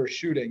perimeter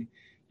shooting.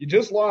 You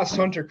just lost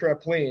Hunter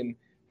Kreplin,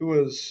 who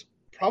was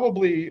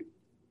probably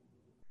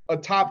a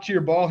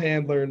top-tier ball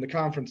handler in the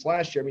conference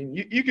last year. I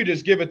mean, you could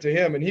just give it to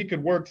him, and he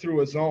could work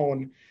through a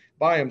zone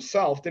by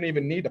himself, didn't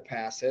even need to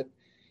pass it.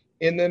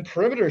 And then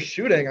perimeter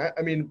shooting,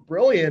 I mean,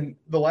 Brilliant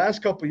the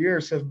last couple of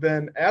years have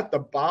been at the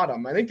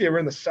bottom. I think they were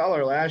in the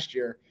cellar last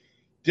year.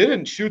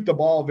 Didn't shoot the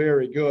ball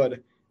very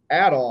good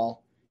at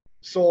all.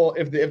 So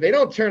if they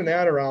don't turn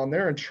that around,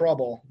 they're in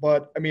trouble.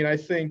 But I mean,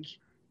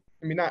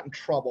 not in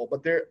trouble,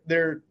 but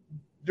they're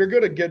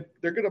going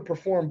to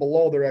perform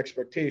below their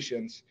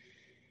expectations.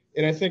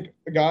 And I think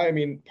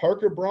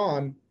Parker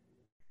Braun,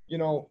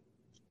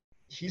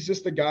 he's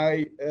just a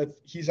guy.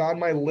 He's on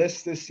my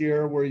list this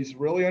year where he's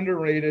really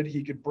underrated.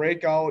 He could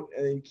break out,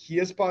 and he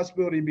has a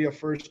possibility to be a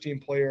first-team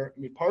player. I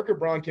mean, Parker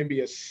Braun can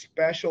be a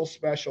special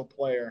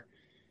player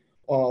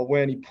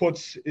when he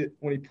puts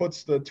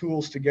the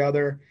tools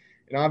together.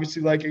 And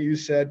obviously, like you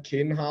said,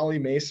 Caden Holly,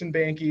 Mason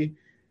Banky.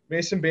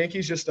 Mason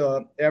Banky's just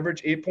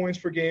average 8 points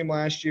per game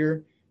last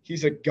year.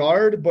 He's a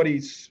guard, but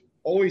he's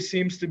always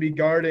seems to be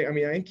guarding. I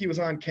mean, I think he was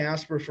on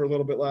Casper for a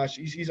little bit last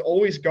year. He's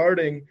always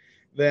guarding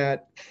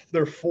that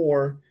they're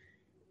four.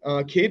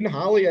 Caden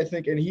Holly, I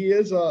think, and he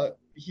is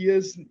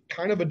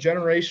kind of a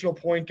generational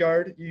point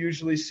guard you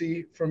usually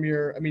see from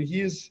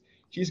he's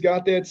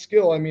got that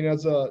skill. I mean,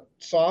 as a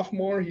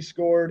sophomore, he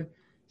scored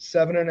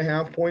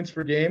 7.5 points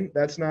per game.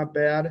 That's not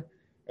bad.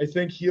 I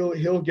think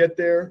he'll get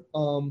there.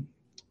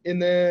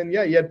 And then,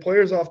 yeah, you had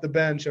players off the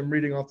bench. I'm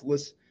reading off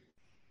the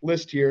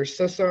list here.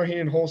 Cesar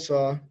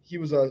Hinojosa, he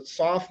was a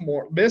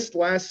sophomore, missed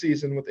last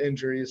season with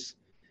injuries.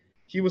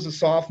 He was a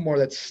sophomore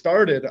that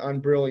started on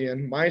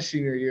Brilliant my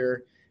senior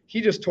year.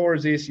 He just tore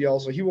his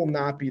ACL, so he will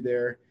not be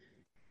there.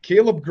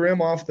 Caleb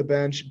Grimm off the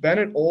bench.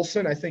 Bennett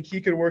Olson, I think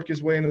he could work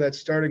his way into that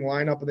starting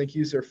lineup. I think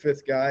he's their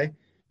fifth guy.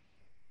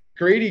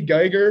 Grady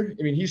Geiger,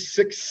 I mean, he's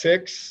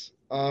 6'6",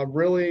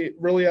 really,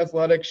 really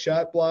athletic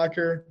shot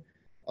blocker.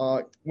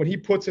 When he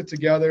puts it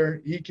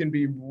together, he can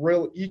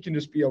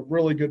just be a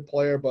really good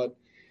player. But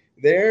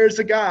there's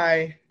a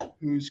guy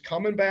who's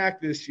coming back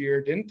this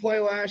year, didn't play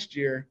last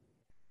year,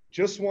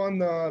 just won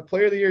the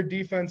Player of the Year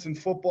defense in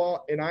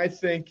football, and I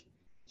think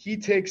he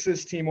takes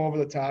this team over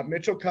the top.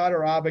 Mitchell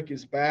Katarabik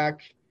is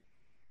back.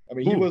 I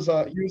mean, he was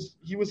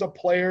a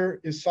player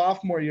his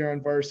sophomore year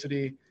on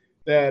varsity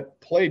that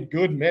played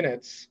good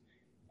minutes.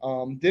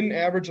 Didn't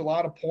average a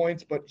lot of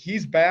points, but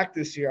he's back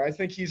this year. I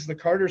think he's the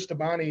Carter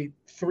Stabani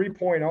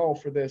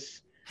 3.0 for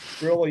this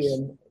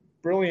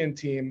brilliant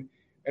team.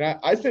 And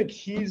I think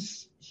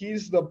he's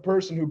the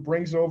person who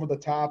brings it over the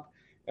top.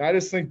 And I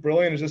just think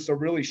Brilliant is just a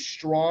really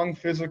strong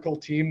physical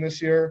team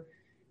this year.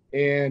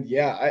 And,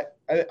 yeah,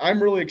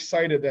 I'm really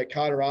excited that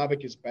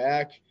Kaderovic is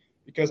back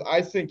because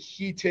I think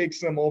he takes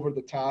them over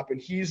the top,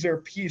 and he's their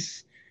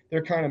piece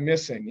they're kind of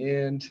missing.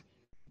 And,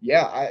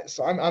 yeah,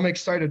 so I'm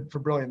excited for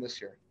Brilliant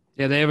this year.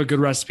 Yeah, they have a good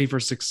recipe for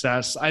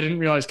success. I didn't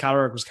realize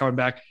Kaderovic was coming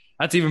back.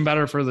 That's even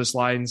better for this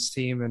Lions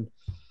team. And,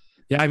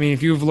 yeah, I mean,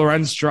 if you have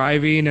Lorenz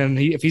driving and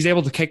if he's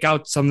able to kick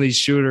out some of these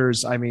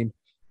shooters, I mean,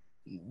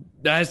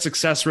 that has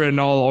success written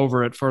all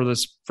over it for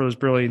this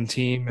Brilliant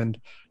team. And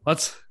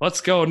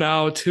let's go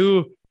now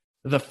to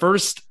the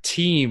first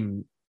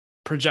team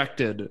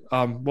projected,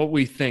 what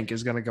we think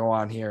is going to go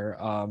on here.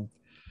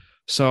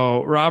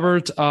 So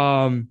Robert,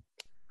 I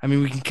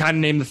mean, we can kind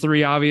of name the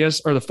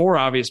four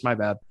obvious, my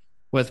bad,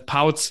 with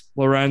Pouts,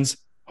 Lorenz,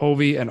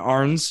 Hovey, and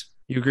Arns.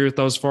 You agree with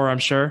those four, I'm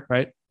sure,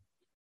 right?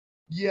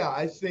 Yeah,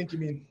 I think,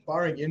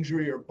 barring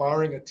injury or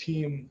barring a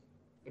team,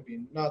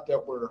 not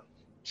that we're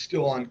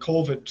still on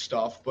COVID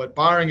stuff, but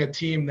barring a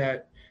team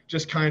that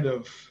just kind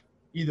of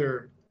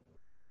either,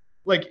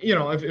 like,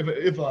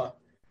 if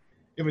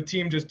a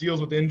team just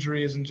deals with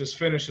injuries and just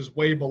finishes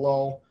way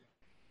below,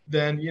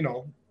 then,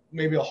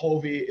 maybe a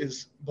Hovey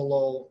is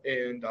below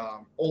and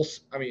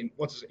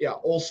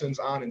Olson's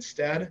on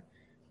instead.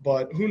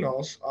 But who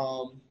knows?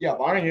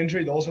 Barring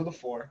injury, those are the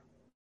four.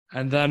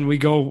 And then we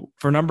go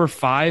for number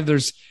 5.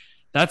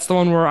 That's the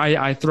one where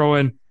I throw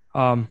in,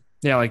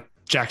 like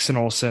Jackson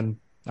Olsen,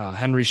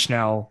 Henry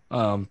Schnell.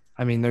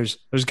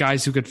 There's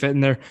guys who could fit in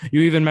there.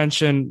 You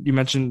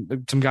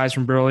mentioned some guys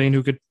from Brilliant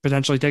who could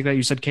potentially take that.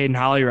 You said Caden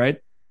Holly, right?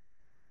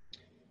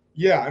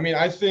 Yeah,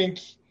 I think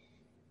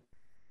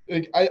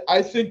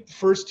the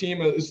first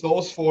team is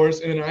those fours,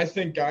 and I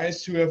think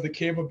guys who have the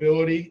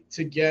capability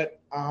to get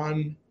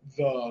on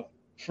the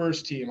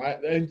first team. I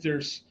think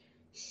there's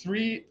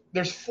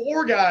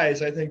 4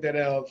 guys I think that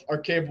are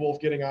capable of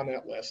getting on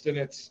that list, and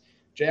it's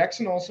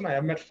Jackson Olsen. I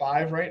have him at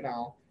 5 right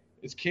now.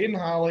 It's Caden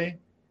Holly,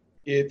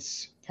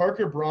 it's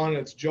Parker Braun, and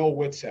it's Joe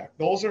Witzak.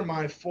 Those are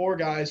my 4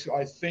 guys who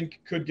I think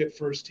could get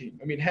first team.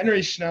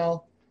 Henry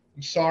Schnell,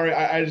 I'm sorry,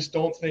 I just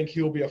don't think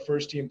he'll be a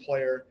first team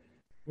player.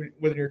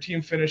 When your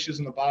team finishes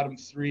in the bottom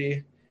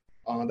 3,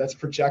 that's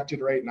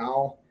projected right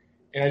now.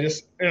 And I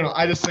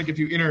just think if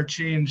you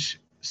interchange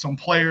some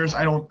players,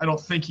 I don't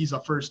think he's a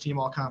first team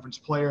all conference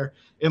player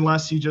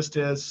unless he just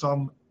has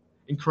some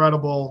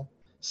incredible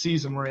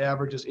season where he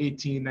averages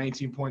 18,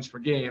 19 points per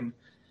game.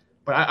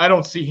 But I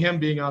don't see him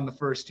being on the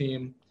first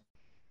team.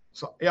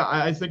 So, yeah,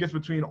 I think it's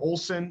between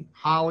Olsen,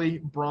 Holly,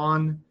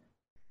 Braun,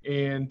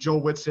 and Joe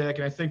Witzak.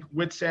 And I think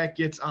Witzak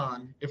gets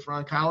on if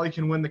Roncalli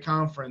can win the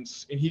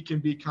conference and he can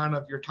be kind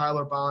of your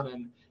Tyler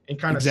Bonin and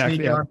kind of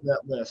sneak onto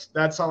that list.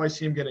 That's how I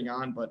see him getting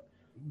on. But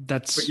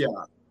that's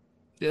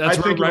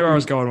right where I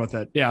was going with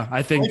it. Yeah,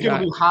 I think it'll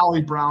be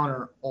Holly, Brown,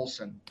 or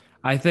Olsen.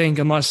 I think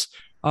unless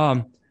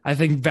I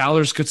think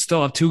Valors could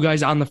still have 2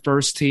 guys on the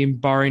first team,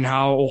 barring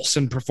how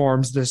Olsen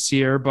performs this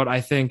year. But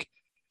I think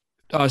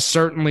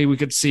certainly we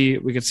could see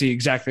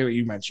exactly what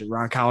you mentioned.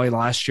 Roncalli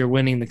last year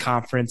winning the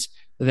conference.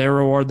 Their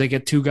reward, they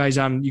get 2 guys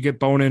on. You get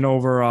Bonin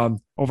over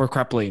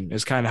Krepling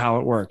is kind of how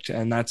it worked,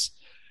 and that's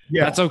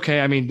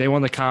okay. They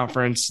won the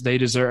conference. They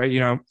deserve.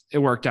 It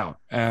worked out.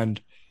 And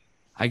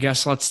I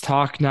guess let's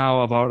talk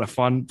now about a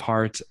fun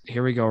part.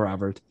 Here we go,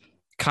 Robert.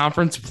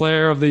 Conference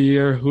Player of the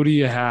Year. Who do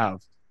you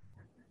have?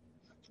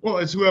 Well,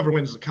 it's whoever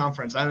wins the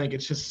conference. I think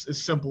it's just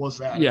as simple as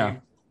that. Yeah,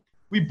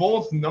 we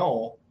both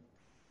know.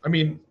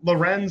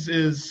 Lorenz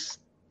is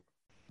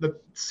the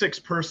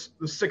sixth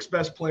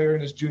best player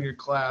in his junior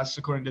class,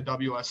 according to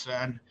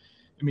WSN.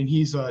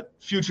 He's a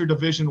future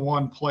Division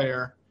I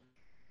player.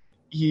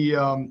 He's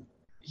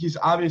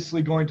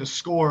obviously going to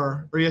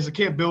score, or he has the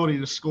capability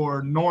to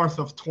score north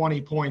of 20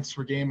 points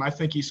per game. I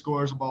think he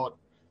scores about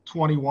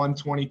 21,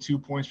 22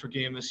 points per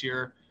game this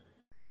year.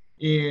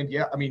 And,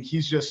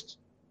 he's just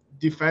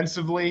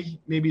defensively,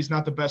 maybe he's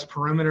not the best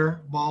perimeter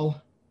ball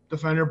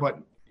defender, but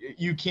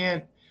you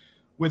can't –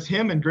 with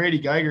him and Grady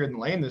Geiger in the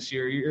lane this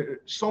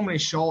year, so many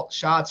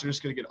shots are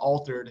just going to get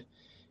altered.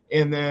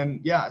 And then,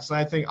 so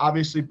I think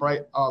obviously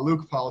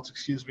Luke Pouts,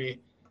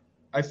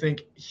 I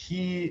think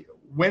he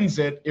wins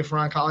it if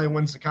Roncalli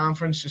wins the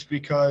conference just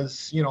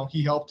because,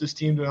 he helped his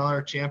team to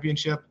another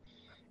championship.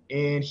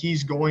 And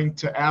he's going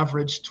to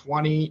average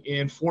 20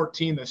 and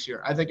 14 this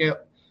year. I think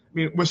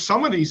with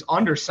some of these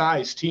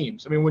undersized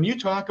teams, when you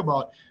talk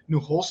about New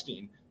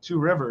Holstein, Two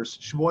Rivers,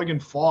 Sheboygan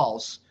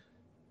Falls,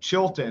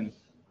 Chilton,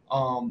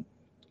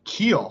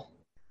 Kiel.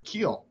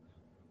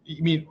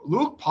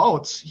 Luke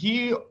Pouts,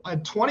 he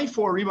had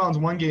 24 rebounds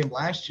in one game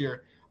last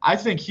year. I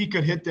think he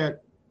could hit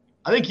that.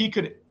 I think he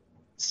could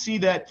see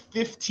that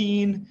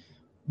 15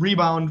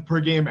 rebound per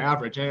game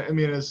average.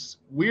 As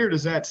weird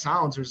as that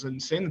sounds, or as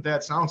insane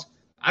that sounds,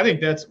 I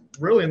think that's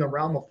really in the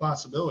realm of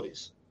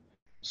possibilities.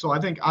 So I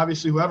think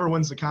obviously whoever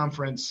wins the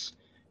conference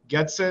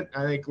gets it.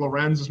 I think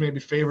Lorenz is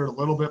maybe favored a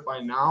little bit by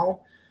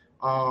now.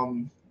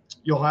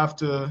 You'll have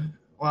to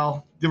 –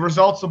 well, the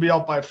results will be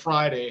out by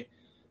Friday.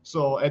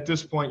 So at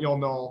this point, you'll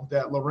know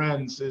that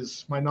Lorenz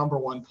is my number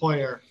one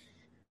player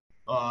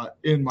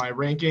in my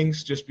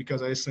rankings, just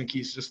because I just think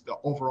he's just the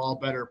overall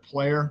better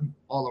player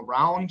all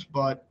around.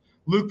 But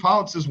Luke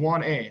Pouts is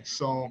 1A.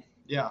 So,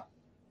 yeah.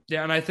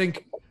 Yeah, and I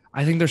think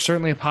there's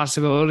certainly a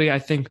possibility. I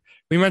think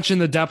we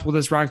mentioned the depth with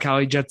this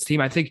Roncalli Jets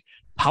team. I think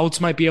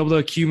Pouts might be able to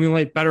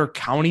accumulate better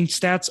counting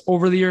stats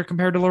over the year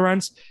compared to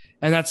Lorenz.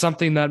 And that's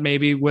something that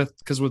maybe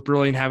because with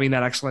Brilliant having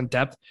that excellent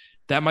depth,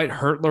 that might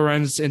hurt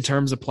Lorenz in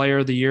terms of player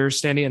of the year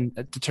standing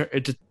and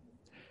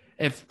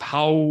if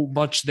how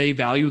much they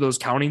value those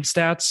counting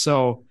stats.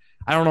 So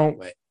I don't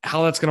know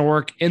how that's going to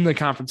work in the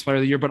conference player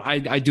of the year, but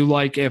I do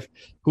like if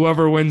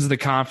whoever wins the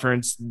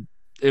conference,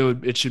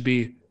 it should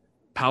be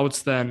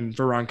Pouts then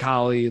for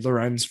Roncalli,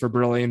 Lorenz for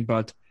Brilliant.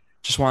 But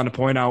just wanted to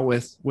point out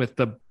with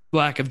the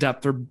lack of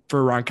depth for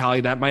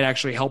Roncalli, that might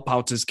actually help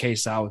Pouts'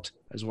 case out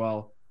as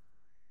well.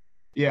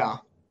 Yeah.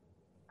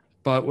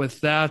 But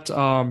with that,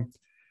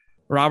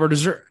 Robert,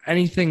 is there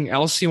anything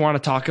else you want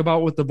to talk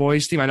about with the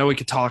boys team? I know we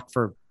could talk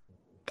for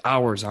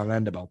hours on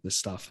end about this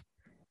stuff.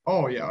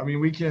 Oh, yeah. I mean,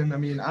 we can. I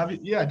mean,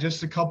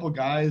 just a couple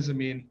guys. I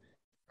mean,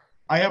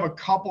 I have a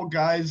couple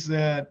guys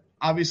that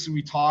obviously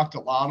we talked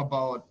a lot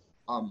about,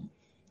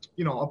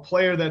 a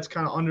player that's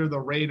kind of under the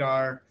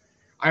radar.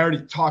 I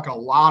already talk a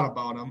lot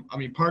about him. I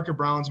mean, Parker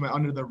Brown's my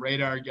under the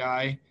radar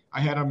guy. I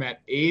had him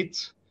at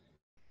 8,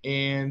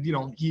 and,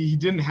 he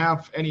didn't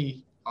have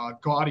any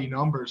gaudy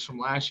numbers from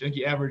last year. I think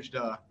he averaged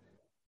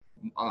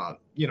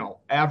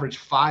average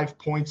 5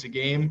 points a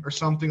game or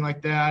something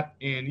like that.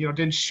 And,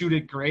 didn't shoot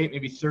it great,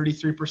 maybe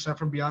 33%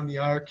 from beyond the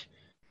arc.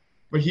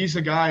 But he's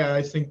a guy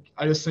I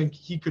just think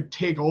he could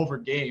take over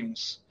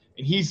games.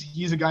 And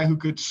he's a guy who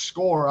could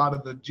score out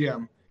of the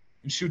gym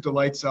and shoot the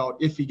lights out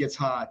if he gets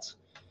hot.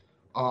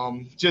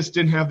 Just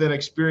didn't have that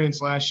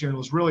experience last year and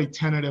was really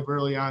tentative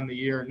early on in the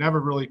year. Never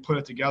really put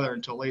it together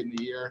until late in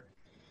the year.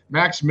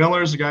 Max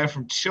Miller is a guy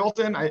from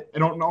Chilton. I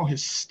don't know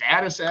his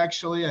status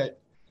actually.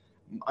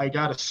 I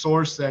got a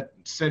source that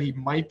said he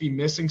might be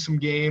missing some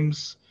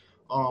games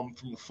from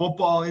a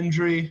football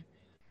injury.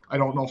 I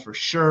don't know for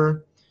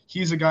sure.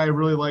 He's a guy I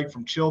really like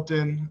from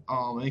Chilton.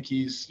 I think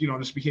he's,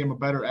 just became a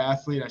better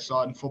athlete. I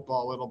saw it in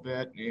football a little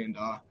bit. And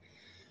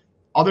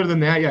other than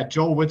that, yeah,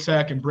 Joe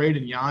Witzak and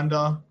Braden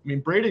Yonda. I mean,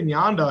 Braden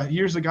Yonda,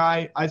 here's a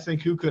guy I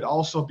think who could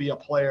also be a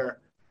player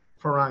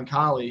for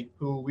Roncalli,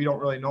 who we don't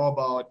really know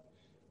about.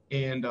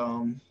 And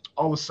all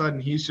of a sudden,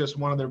 he's just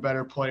one of their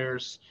better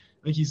players.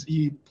 I think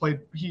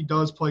he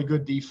does play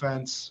good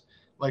defense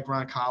like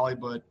Roncalli,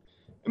 but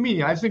I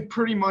mean, I think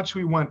pretty much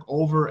we went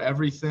over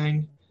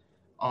everything.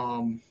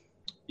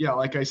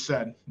 Like I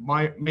said,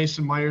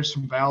 Mason Myers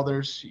from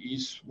Valders,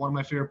 he's one of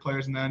my favorite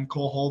players, and then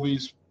Cole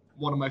Hovey's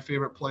one of my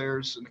favorite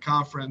players in the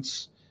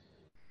conference.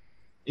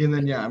 And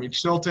then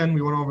Chilton,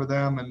 we went over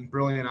them, and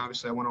Brilliant,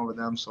 obviously, I went over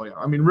them. So yeah,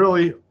 I mean,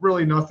 really,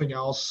 really nothing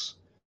else.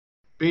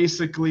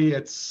 Basically,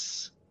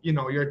 it's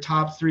your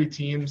top 3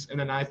 teams, and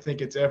then I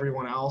think it's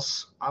everyone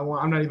else.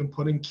 I'm not even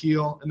putting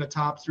Kiel in the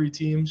top 3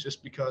 teams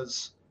just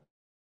because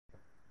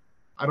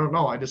I don't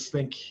know. I just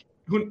think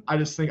I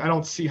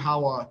don't see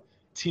how a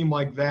team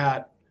like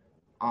that,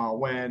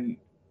 when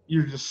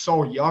you're just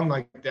so young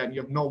like that and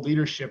you have no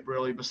leadership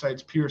really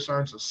besides Pierce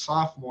Arns, a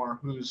sophomore,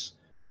 who's,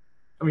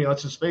 I mean,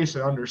 let's just face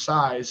it,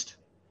 undersized.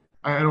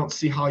 I don't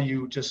see how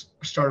you just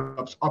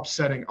start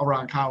upsetting a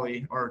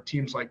Roncalli or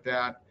teams like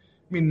that.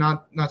 I mean,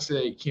 not say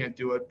that you can't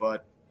do it,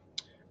 but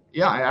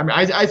yeah, I mean,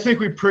 I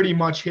think we pretty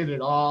much hit it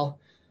all,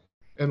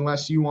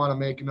 unless you want to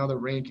make another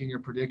ranking or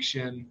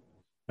prediction.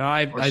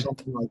 No,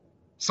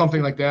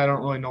 something like that. I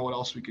don't really know what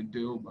else we could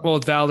do. But. Well,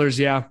 with Valders,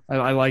 yeah,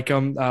 I like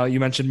him. You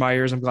mentioned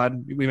Myers. I'm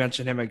glad we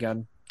mentioned him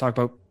again. Talk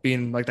about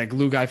being like that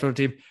glue guy for the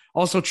team.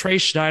 Also, Trey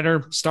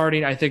Schneider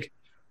starting. I think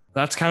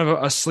that's kind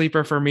of a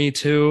sleeper for me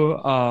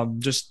too.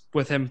 Just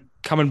with him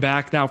coming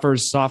back now for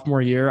his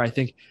sophomore year, I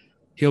think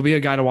he'll be a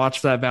guy to watch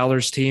for that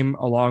Valders team,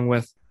 along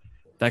with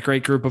that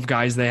great group of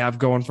guys they have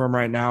going for him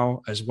right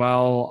now as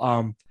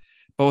well.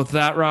 But with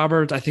that,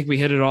 Robert, I think we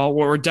hit it all.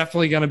 We're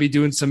definitely going to be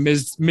doing some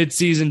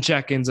mid-season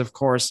check-ins, of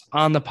course,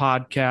 on the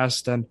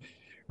podcast. And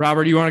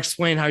Robert, you want to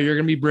explain how you're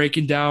going to be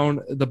breaking down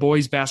the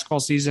boys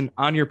basketball season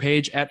on your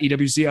page at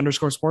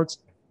EWC_sports?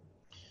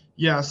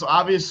 Yeah, so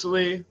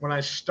obviously when I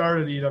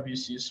started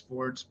EWC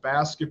Sports,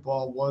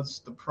 basketball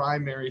was the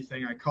primary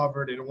thing I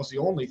covered, and it was the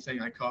only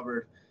thing I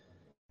covered.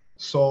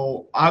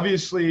 So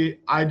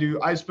obviously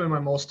I spend my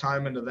most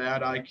time into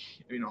that,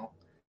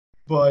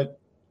 but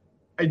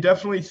I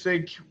definitely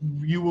think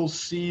you will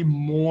see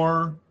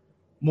more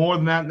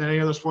than that than any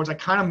other sports. I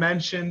kind of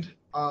mentioned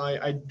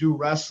I do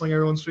wrestling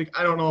every once a week.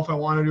 I don't know if I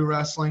want to do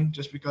wrestling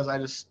just because I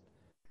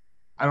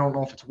don't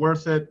know if it's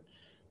worth it.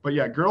 But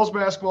yeah, girls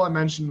basketball I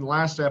mentioned in the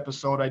last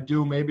episode. I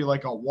do maybe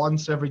like a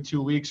once every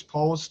 2 weeks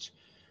post.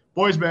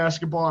 Boys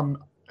basketball,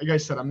 like I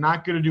said, I'm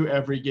not going to do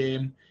every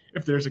game.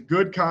 If there's a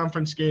good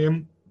conference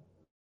game,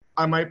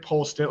 I might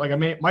post it. Like I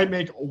might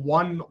make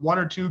one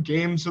or two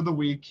games of the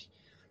week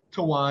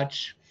to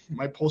watch.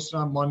 Might post it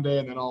on Monday,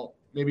 and then I'll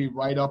maybe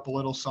write up a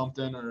little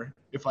something, or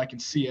if I can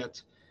see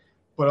it.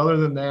 But other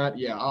than that,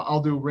 yeah, I'll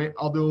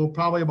do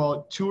probably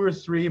about 2 or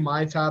 3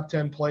 my top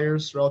 10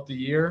 players throughout the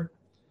year,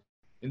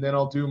 and then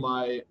I'll do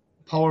my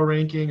power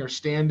ranking or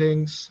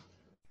standings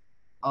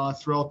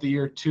throughout the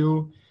year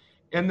too.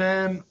 And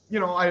then,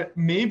 I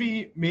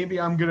maybe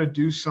I'm gonna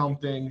do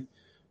something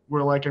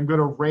where like I'm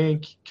gonna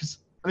rank, because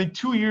I think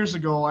 2 years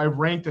ago I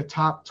ranked the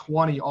top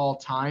 20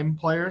 all-time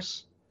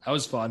players. That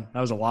was fun. That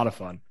was a lot of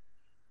fun.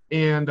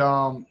 And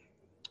I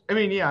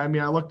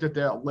looked at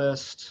that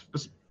list.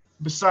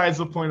 Besides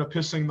the point of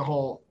pissing the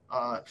whole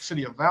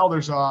city of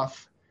Valdez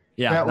off.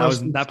 Yeah,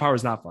 that part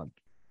was not fun.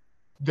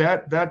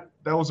 That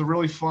was a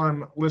really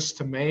fun list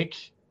to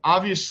make.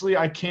 Obviously,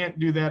 I can't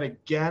do that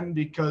again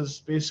because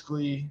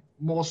basically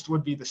most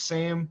would be the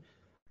same.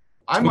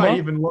 I might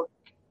even look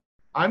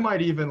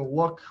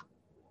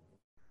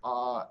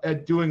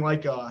at doing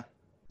like the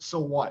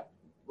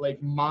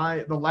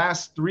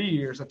last 3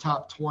 years, a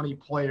top 20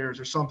 players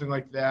or something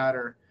like that.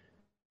 Or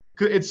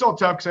it's so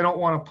tough because I don't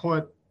want to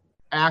put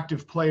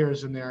active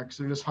players in there because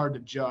they're just hard to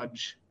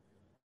judge.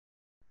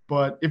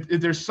 But if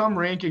there's some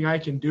ranking I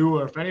can do,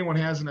 or if anyone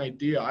has an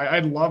idea,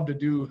 I'd love to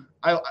do.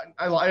 I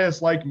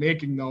just like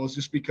making those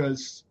just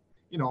because,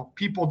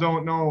 people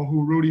don't know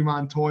who Rudy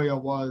Montoya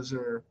was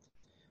or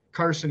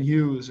Carson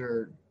Hughes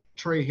or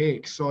Trey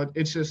Hakes. So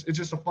it's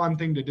just a fun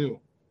thing to do.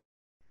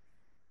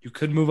 You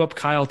could move up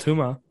Kyle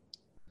Tuma.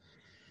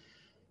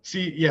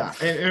 See, yeah.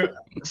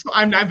 So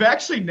I've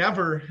actually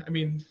never,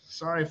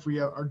 sorry if we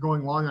are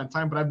going long on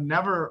time, but I've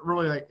never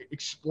really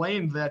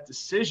explained that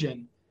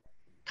decision.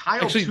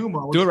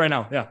 Tuma. Do it right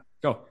now. Yeah,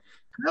 go.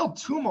 Kyle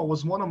Tuma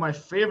was one of my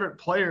favorite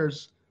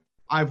players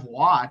I've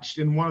watched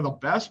and one of the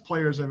best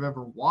players I've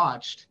ever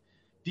watched.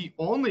 The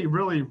only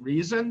really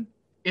reason,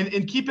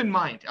 and keep in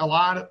mind, a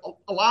lot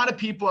of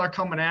people are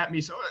coming at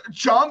me. So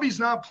Chomby's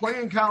not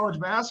playing college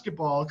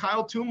basketball.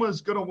 Kyle Tuma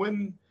is going to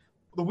win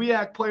the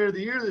WEAC Player of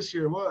the Year this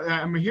year. Well,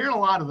 I'm hearing a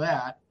lot of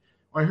that.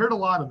 I heard a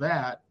lot of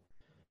that.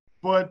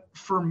 But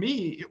for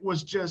me, it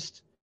was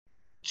just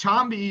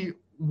Chomby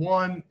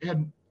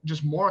had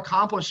just more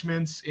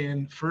accomplishments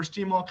in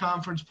first-team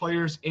all-conference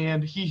players,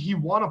 and he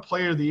won a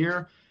Player of the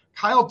Year.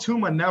 Kyle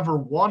Tuma never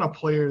won a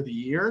Player of the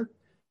Year.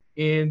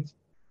 And,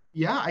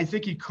 yeah, I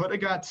think he could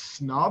have got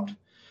snubbed.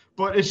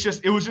 But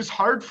it was just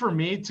hard for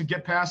me to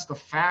get past the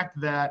fact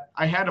that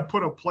I had to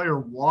put a player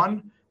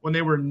 1 when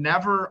they were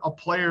never a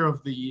Player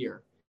of the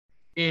Year.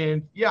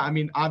 And, yeah,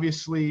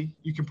 obviously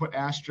you can put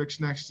asterisks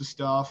next to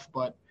stuff,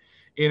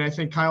 and I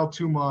think Kyle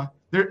Tuma,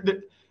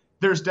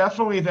 there's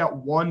definitely that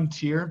one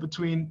tier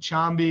between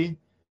Chomby,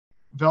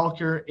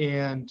 Velker,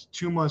 and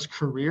Tuma's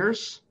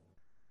careers.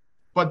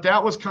 But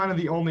that was kind of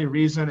the only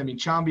reason.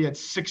 Chomby had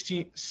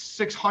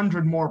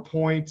 600 more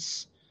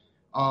points,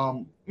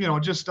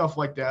 just stuff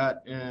like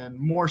that, and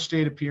more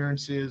state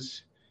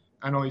appearances.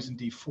 I know he's in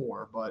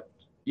D4, but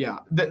yeah,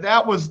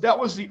 that was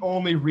the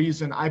only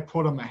reason I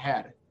put him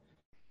ahead.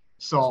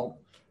 So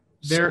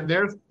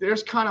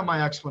there's kind of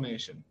my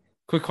explanation.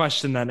 Quick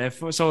question then. Ryan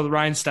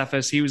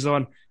Steffes, he was the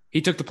one,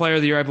 he took the Player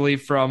of the Year, I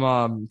believe, from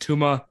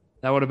Tuma.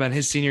 That would have been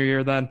his senior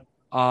year then.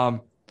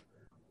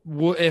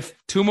 If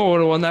Tuma would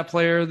have won that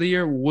Player of the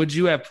Year, would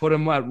you have put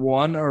him at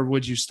 1, or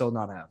would you still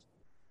not have?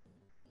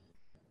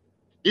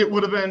 It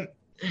would have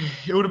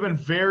been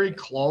very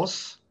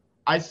close.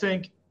 I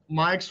think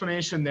my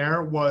explanation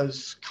there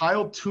was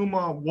Kyle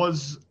Tuma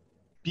was,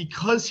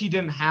 because he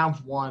didn't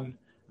have one,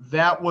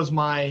 that was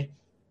my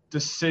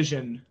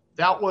decision.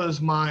 That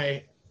was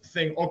my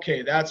thing.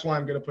 Okay, that's why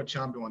I'm going to put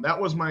Chomby on. That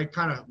was my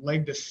kind of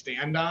leg to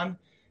stand on.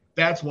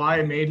 That's why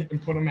I made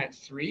and put him at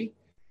 3,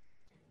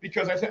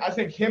 because I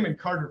think him and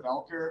Carter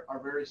Velker are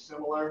very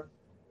similar.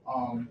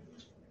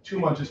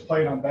 Tuma just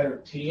played on better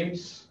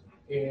teams,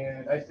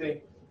 and I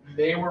think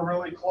they were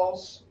really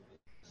close.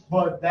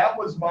 But that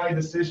was my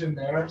decision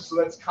there. So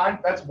that's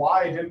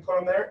why I didn't put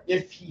him there.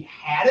 If he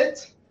had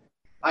it,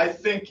 I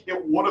think it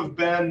would have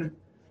been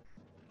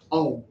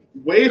a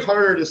way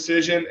harder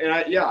decision. And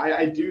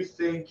I do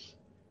think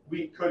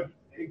it could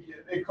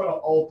have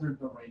altered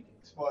the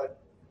rankings,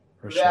 but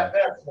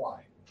that's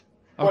why.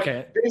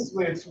 Okay. But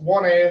basically, it's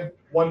 1A,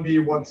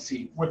 1B,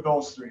 1C with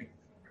those 3.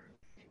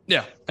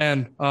 Yeah,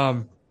 and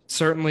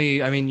certainly,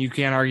 you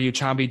can't argue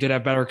Chomby did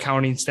have better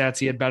counting stats.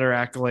 He had better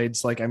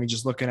accolades.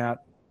 Just looking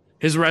at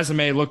his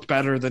resume looked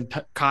better than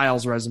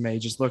Kyle's resume,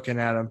 just looking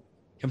at him,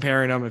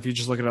 comparing them, if you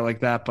just look at it like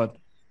that. But,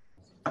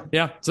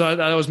 yeah, so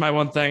that was my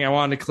one thing I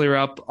wanted to clear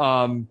up.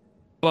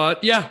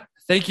 But, yeah,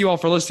 thank you all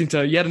for listening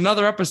to yet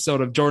another episode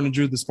of Jordan and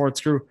Drew, the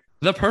Sports Crew,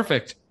 the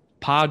perfect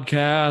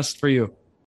podcast for you.